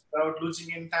without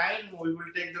losing in time, we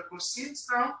will take the questions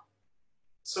now.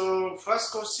 So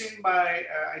first question by,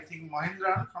 I think,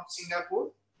 Mohendran from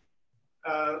Singapore.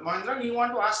 Mohendran, you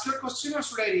want to ask your question or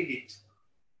should I read it?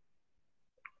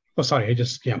 Oh, sorry, I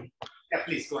just, yeah. Yeah,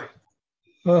 please go ahead.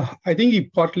 I think he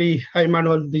partly, hi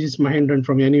Manuel, this is Mahendran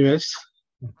from NUS.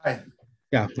 Hi.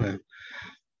 Yeah,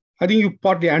 I think you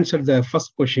partly answered the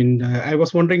first question. I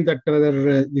was wondering that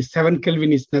whether the 7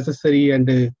 Kelvin is necessary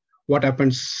and what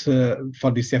happens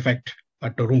for this effect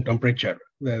at room temperature.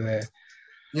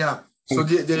 Yeah, so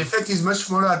the effect is much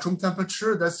smaller at room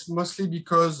temperature. That's mostly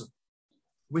because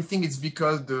we think it's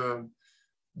because the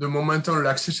momentum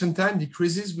relaxation time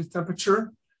decreases with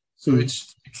temperature. So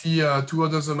it's typically 2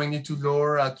 orders of magnitude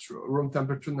lower at room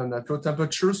temperature than at low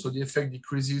temperature. So the effect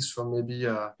decreases from maybe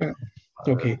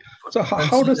okay. So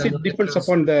how does it depends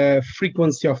upon the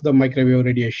frequency of the microwave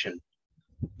radiation?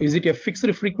 Is it a fixed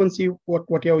frequency,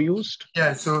 what you have used?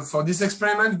 Yeah, so for this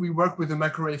experiment, we work with a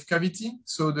microwave cavity.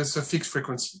 So there's a fixed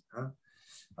frequency.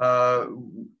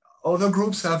 Other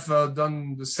groups have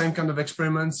done the same kind of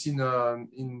experiments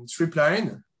in strip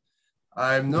line.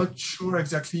 I'm not sure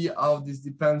exactly how this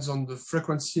depends on the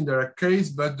frequency in their case,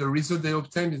 but the result they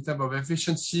obtained in terms of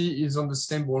efficiency is on the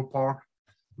same ballpark,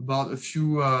 about a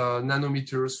few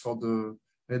nanometers for the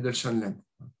radiation length.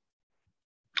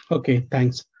 Okay,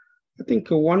 thanks. I think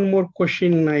one more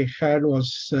question I had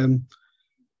was,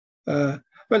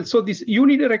 well, so this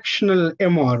unidirectional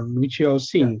MR, which you have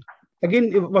seen,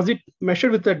 again, was it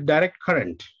measured with a direct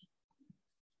current?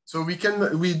 So we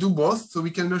do both. So we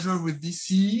can measure with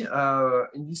DC.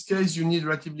 In this case, you need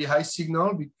relatively high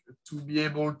signal to be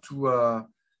able to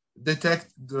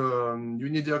detect the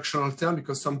unidirectional term,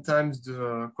 because sometimes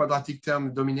the quadratic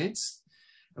term dominates.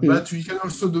 But you can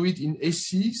also do it in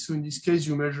AC. So in this case,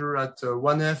 you measure at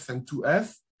 1F and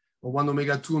 2F, or 1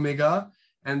 omega, 2 omega,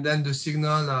 and then the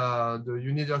signal, the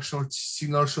unidirectional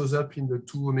signal shows up in the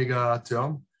 2 omega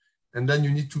term. And then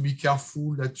you need to be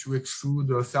careful that you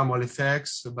exclude thermal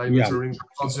effects by measuring the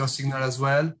transverse signal as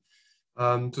well.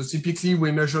 So typically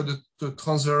we measure the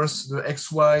transverse, the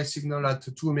XY signal at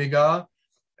 2 omega,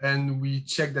 and we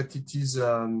check that it is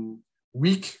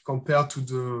weak compared to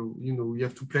the, you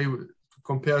have to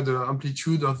compare the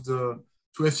amplitude of the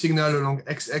 2F signal along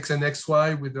XX and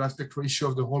XY with the aspect ratio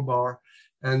of the whole bar.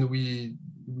 And we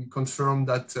confirm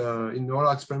that in all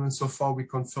our experiments so far, we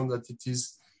confirm that it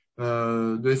is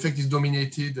the effect is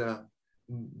dominated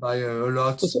by a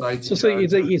lot. So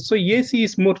AC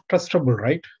is more trustable,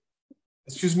 right?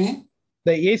 Excuse me?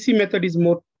 The AC method is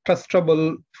more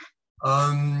trustable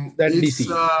than DC.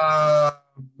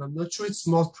 I'm not sure it's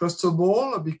more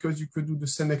trustable, because you could do the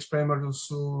same experiment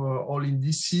also all in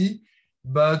DC,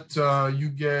 but you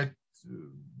get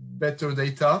better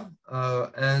data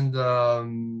and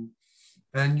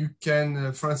you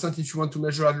can, for instance, if you want to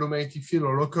measure at low magnetic field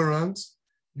or low current,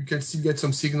 you can still get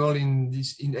some signal in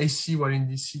AC, while in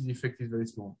DC the effect is very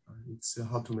small. It's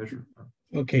hard to measure.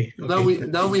 Okay.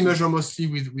 Now we measure mostly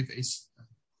with AC.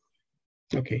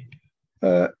 Okay.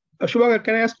 Shubhankar,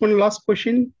 can I ask one last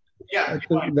question? Yeah. I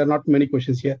think there are not many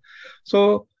questions here.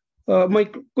 So my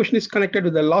question is connected to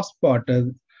the last part.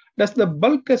 Does the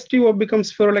bulk STO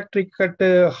becomes ferroelectric at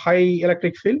a high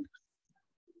electric field?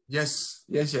 Yes.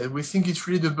 We think it's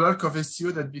really the bulk of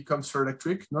STO that becomes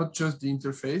ferroelectric, not just the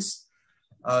interface.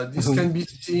 This can be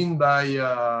seen by,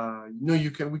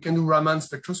 we can do Raman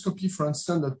spectroscopy, for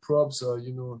instance, that probes,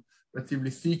 relatively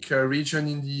thick region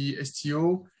in the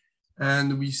STO,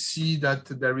 and we see that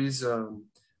there is a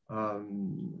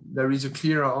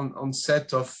clear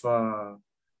onset of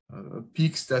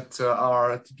peaks that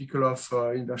are typical of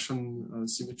inversion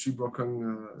symmetry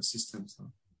broken systems.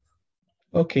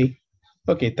 Okay.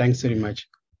 Thanks very much.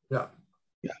 Yeah.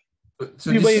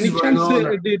 So by any chance,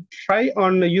 did try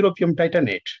on europium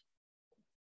titanate?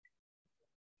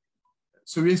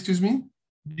 Sorry, excuse me?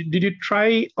 Did you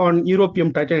try on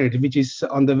europium titanate, which is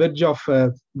on the verge of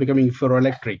becoming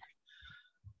ferroelectric?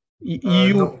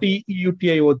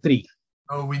 EUTIO3.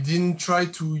 No, we didn't try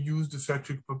to use the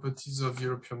ferroelectric properties of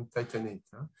europium titanate.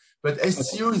 But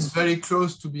STO is very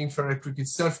close to being ferroelectric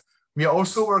itself. We are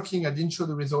also working, I didn't show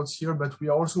the results here, but we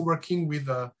are also working with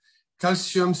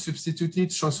calcium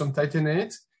substituted strontium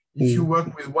titanate. If you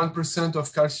work with 1%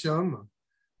 of calcium,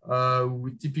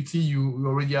 typically you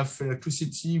already have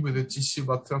electricity with a TC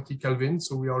about 30 Kelvin.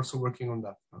 So we are also working on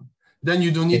that. Then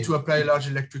you don't need to apply a large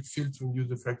electric field to induce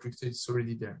the ferroelectric state. It's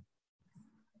already there.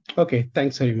 Okay,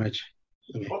 thanks very much.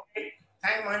 Okay,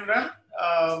 thank Mahendran.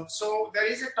 So there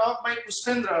is a talk by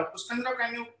Puspendra. Puspendra,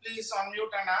 can you please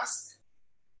unmute and ask?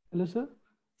 Hello, sir.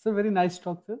 It's a very nice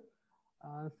talk, sir.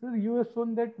 Sir, you have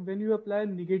shown that when you apply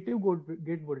negative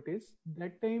gate voltage,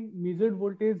 that time measured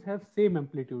voltage have same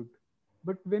amplitude.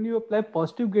 But when you apply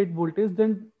positive gate voltage,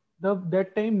 then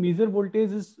that time measured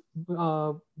voltage is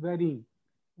varying.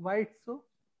 Why it's so?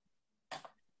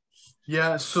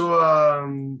 Yeah, so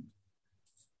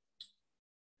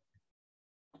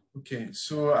Okay,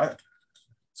 so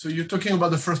you're talking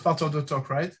about the first part of the talk,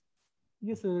 right?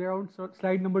 Yes, sir, around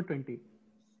slide number 20.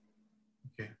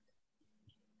 Okay.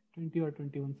 20 or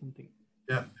 21 something.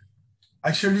 Yeah.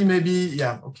 Actually, maybe,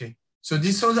 yeah, okay. So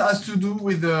this all has to do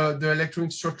with the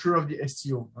electronic structure of the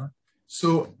STO. Huh?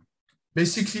 So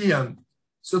basically,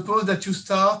 suppose that you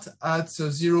start at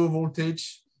 0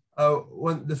 voltage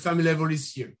when the Fermi level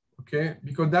is here, okay?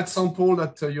 Because that sample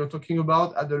that you're talking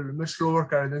about had a much lower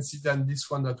carrier density than this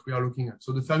one that we are looking at.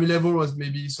 So the Fermi level was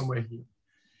maybe somewhere here.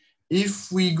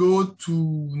 If we go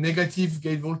to negative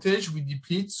gate voltage, we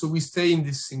deplete, so we stay in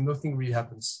this thing, nothing really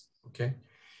happens, okay?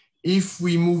 If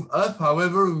we move up,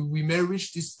 however, we may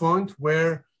reach this point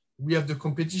where we have the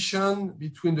competition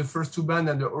between the first two bands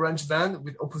and the orange band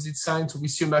with opposite signs. So we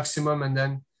see a maximum and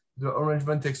then the orange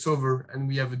band takes over and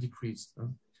we have a decrease.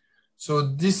 So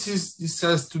this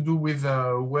has to do with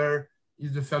where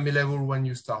is the Fermi level when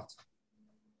you start.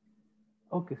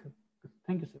 Okay, sir.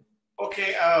 Thank you, sir.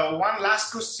 Okay, one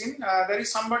last question. There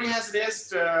is somebody has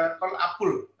raised called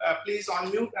Apul. Please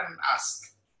unmute and ask.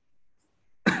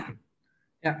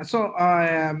 Yeah, so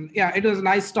yeah, it was a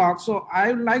nice talk. So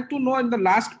I would like to know in the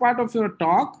last part of your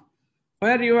talk,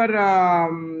 where you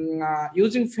are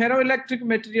using ferroelectric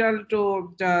material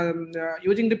to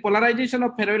using the polarization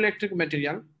of ferroelectric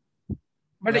material,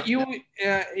 but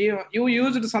yeah. you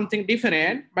used something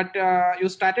different, but you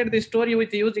started the story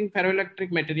with using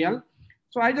ferroelectric material.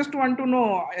 So I just want to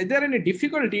know, is there any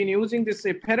difficulty in using this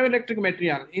ferroelectric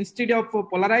material instead of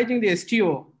polarizing the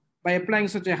STO by applying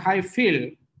such a high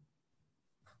field?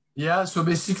 Yeah, so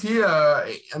basically,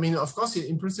 I mean, of course,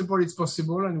 in principle, it's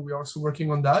possible, and we're also working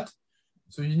on that.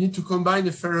 So you need to combine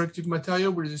the ferroelectric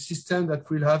material with a system that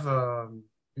will have,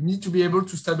 you need to be able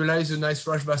to stabilize a nice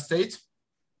Rashba state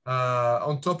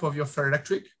on top of your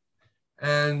ferroelectric.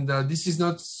 And this is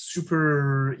not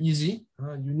super easy.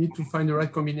 You need to find the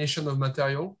right combination of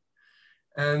material.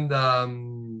 And,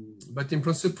 but in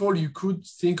principle, you could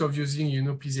think of using, you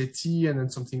know, PZT and then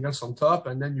something else on top,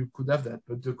 and then you could have that.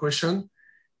 But the question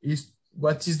is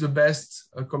what is the best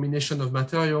combination of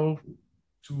material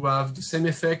to have the same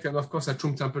effect, and of course at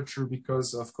room temperature,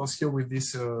 because of course here with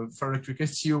this ferroelectric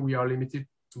STO we are limited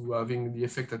to having the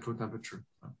effect at room temperature.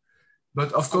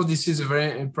 But of course this is a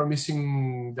very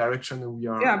promising direction, and we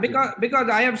are because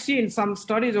I have seen some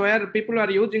studies where people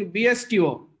are using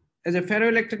BSTO as a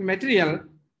ferroelectric material.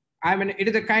 I mean, it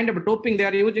is a kind of doping they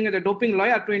are using as a doping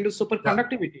layer to induce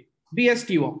superconductivity. Yeah.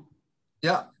 BSTO.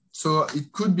 Yeah. So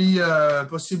it could be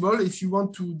possible. If you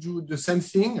want to do the same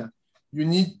thing,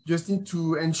 you just need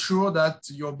to ensure that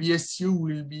your BSTO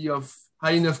will be of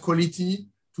high enough quality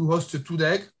to host a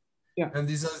 2-DEG. Yeah. And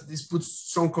this puts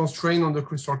strong constraint on the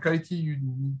crystal quality. You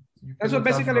so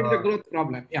basically it's a growth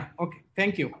problem. Yeah. Okay.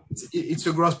 Thank you. It's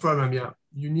a growth problem. Yeah.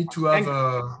 You need to have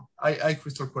high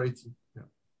crystal quality. Yeah.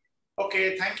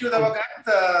 Okay. Thank you,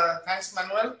 Davakat. Thanks,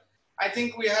 Manuel. I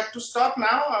think we have to stop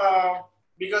now.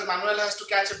 Because Manuel has to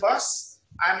catch a bus.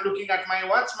 I'm looking at my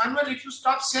watch. Manuel, if you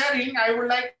stop sharing, I would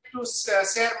like to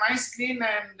share my screen,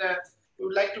 and we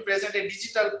would like to present a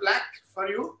digital plaque for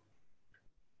you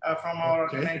from our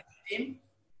team.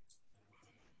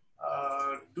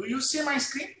 Do you see my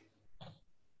screen?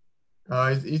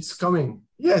 It's coming.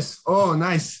 Yes. Oh,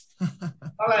 nice.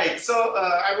 All right. So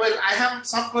I have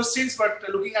some questions, but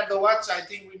looking at the watch, I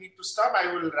think we need to stop.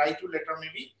 I will write you later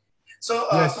maybe. So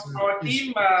from our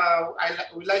team,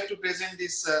 we like to present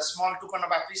this small token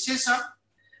of appreciation.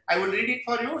 I will read it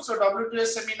for you. So W2S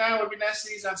seminar webinar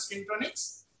series on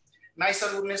spintronics, NICER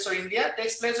Bhubaneswar, India,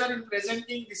 takes pleasure in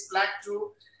presenting this plaque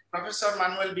to Professor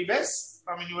Manuel Bibes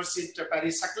from University of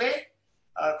Paris-Saclay,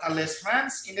 Thales,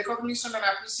 France, in recognition and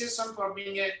appreciation for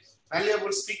being a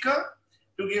valuable speaker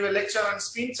to give a lecture on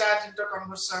spin charge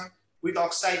interconversion with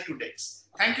oxide 2-DEGs.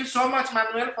 Thank you so much,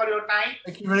 Manuel, for your time.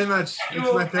 Thank you very much.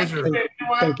 It's my pleasure.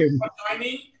 Thank you for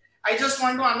joining. I just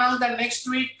want to announce that next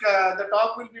week the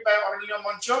talk will be by Aurelio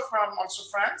Moncho from also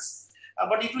France,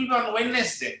 but it will be on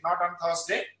Wednesday, not on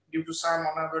Thursday, due to some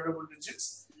unavoidable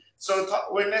reasons. So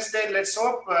Wednesday, let's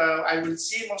hope I will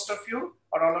see most of you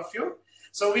or all of you.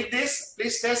 So with this,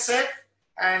 please stay safe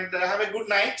and have a good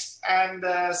night, and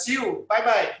see you.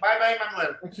 Bye-bye. Bye-bye,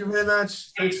 Manuel. Thank you very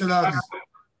much. Thanks a lot.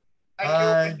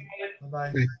 Thank you.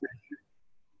 Bye-bye.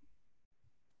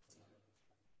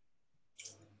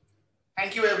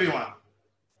 Thank you, everyone.